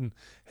little bit. And,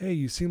 hey,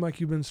 you seem like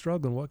you've been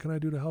struggling. What can I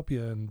do to help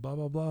you? And blah,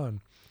 blah, blah.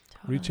 And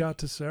reach out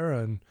to Sarah.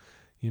 And,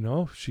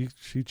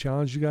 she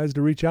challenged you guys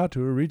to reach out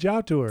to her. Reach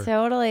out to her.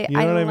 Totally. You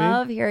know I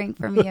love hearing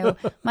from you.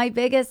 My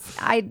biggest,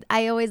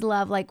 I always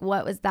love, like,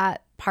 what was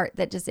that part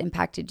that just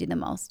impacted you the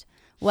most?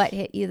 What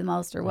hit you the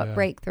most, or what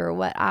breakthrough,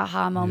 what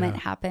aha moment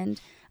happened?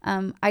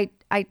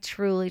 I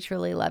truly,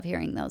 truly love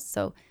hearing those.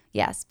 So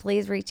yes,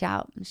 please reach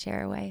out and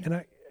share away.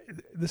 And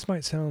this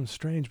might sound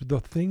strange, but the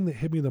thing that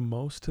hit me the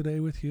most today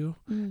with you,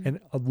 and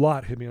a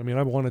lot hit me. I mean,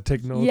 I want to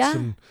take notes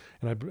and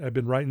I've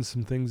been writing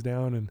some things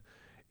down, and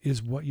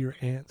is what your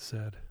aunt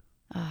said.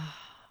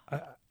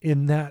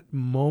 In that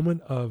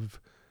moment of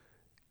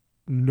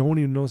no one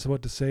even knows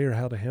what to say or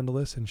how to handle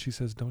this. And she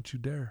says, don't you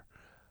dare.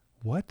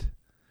 What?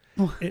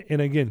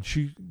 And again,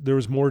 there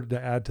was more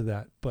to add to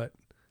that, but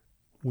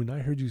when I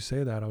heard you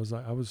say that, I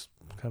was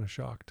kind of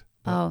shocked.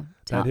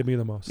 That hit me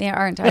the most. Yeah,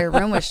 our entire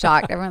room was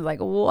shocked. Everyone's like,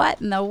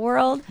 what in the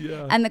world?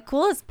 Yeah. And the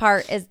coolest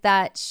part is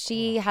that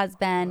she has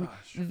been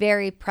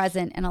very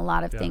present in a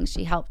lot of things.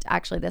 She helped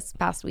actually this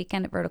past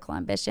weekend at Vertical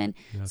Ambition.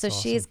 So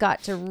awesome. She's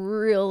got to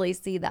really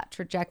see that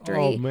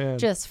trajectory,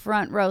 just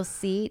front row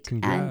seat.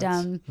 Congrats.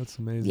 And that's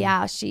amazing.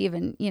 Yeah, she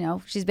even,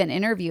 she's been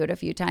interviewed a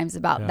few times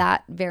about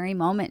that very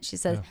moment. She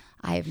says,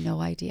 I have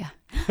no idea.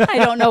 I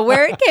don't know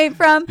where it came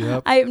from.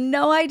 I have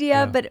no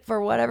idea, but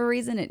for whatever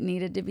reason, it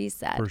needed to be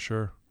said. For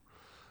sure.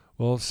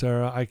 Well,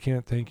 Sarah, I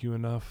can't thank you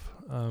enough.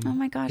 Oh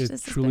my gosh, this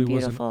has been truly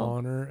beautiful. Was an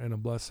honor and a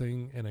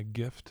blessing and a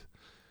gift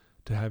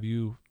to have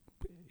you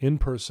in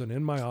person,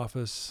 in my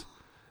office,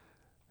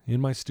 in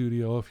my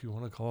studio, if you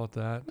want to call it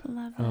that.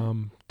 Love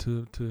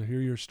it. To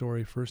hear your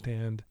story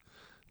firsthand.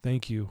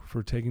 Thank you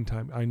for taking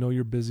time. I know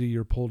you're busy.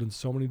 You're pulled in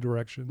so many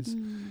directions,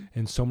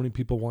 and so many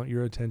people want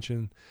your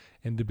attention.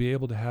 And to be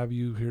able to have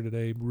you here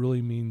today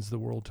really means the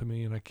world to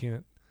me, and I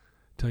can't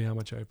tell you how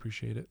much I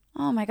appreciate it.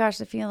 Oh my gosh,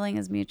 the feeling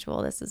is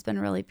mutual. This has been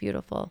really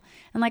beautiful.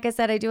 And like I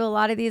said, I do a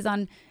lot of these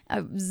on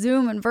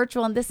Zoom and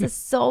virtual, and this is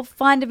so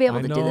fun to be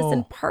able to do this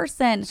in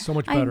person. So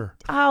much better.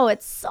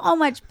 It's so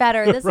much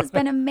better. This has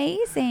been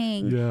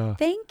amazing. Yeah.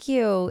 Thank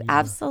you. Yeah.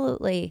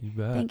 Absolutely. You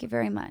bet. Thank you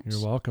very much.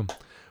 You're welcome.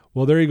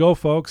 Well, there you go,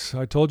 folks.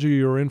 I told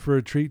you were in for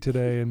a treat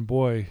today, and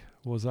boy,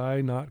 was I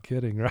not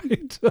kidding,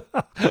 right?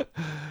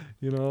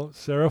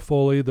 Sarah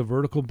Foley, the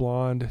Vertical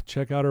Blonde.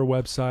 Check out her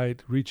website.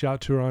 Reach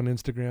out to her on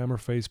Instagram or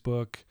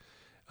Facebook.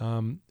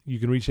 You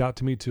can reach out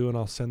to me too, and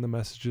I'll send the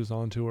messages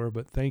on to her.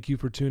 But thank you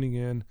for tuning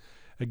in.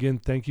 Again,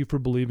 thank you for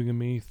believing in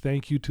me.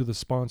 Thank you to the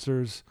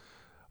sponsors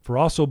for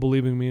also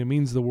believing in me. It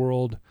means the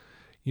world.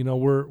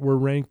 We're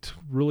ranked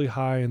really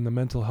high in the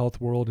mental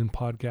health world in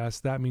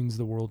podcasts. That means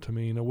the world to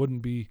me, and it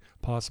wouldn't be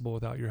possible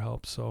without your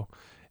help.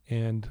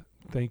 And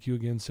thank you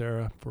again,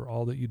 Sarah, for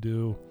all that you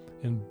do,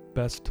 and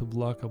best of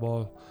luck of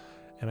all.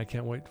 And I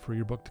can't wait for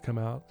your book to come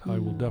out. I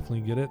will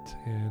definitely get it.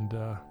 And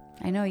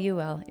I know you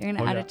will. You're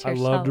going to add it to your I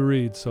shelf. love to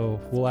read, so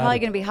we'll add it. Probably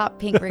going to be hot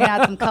pink. We're going to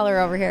add some color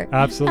over here.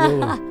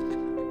 Absolutely.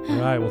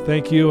 All right. Well,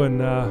 thank you.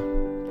 And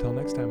until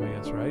next time, I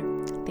guess, right?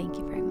 Thank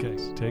you very much.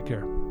 Okay. Take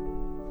care.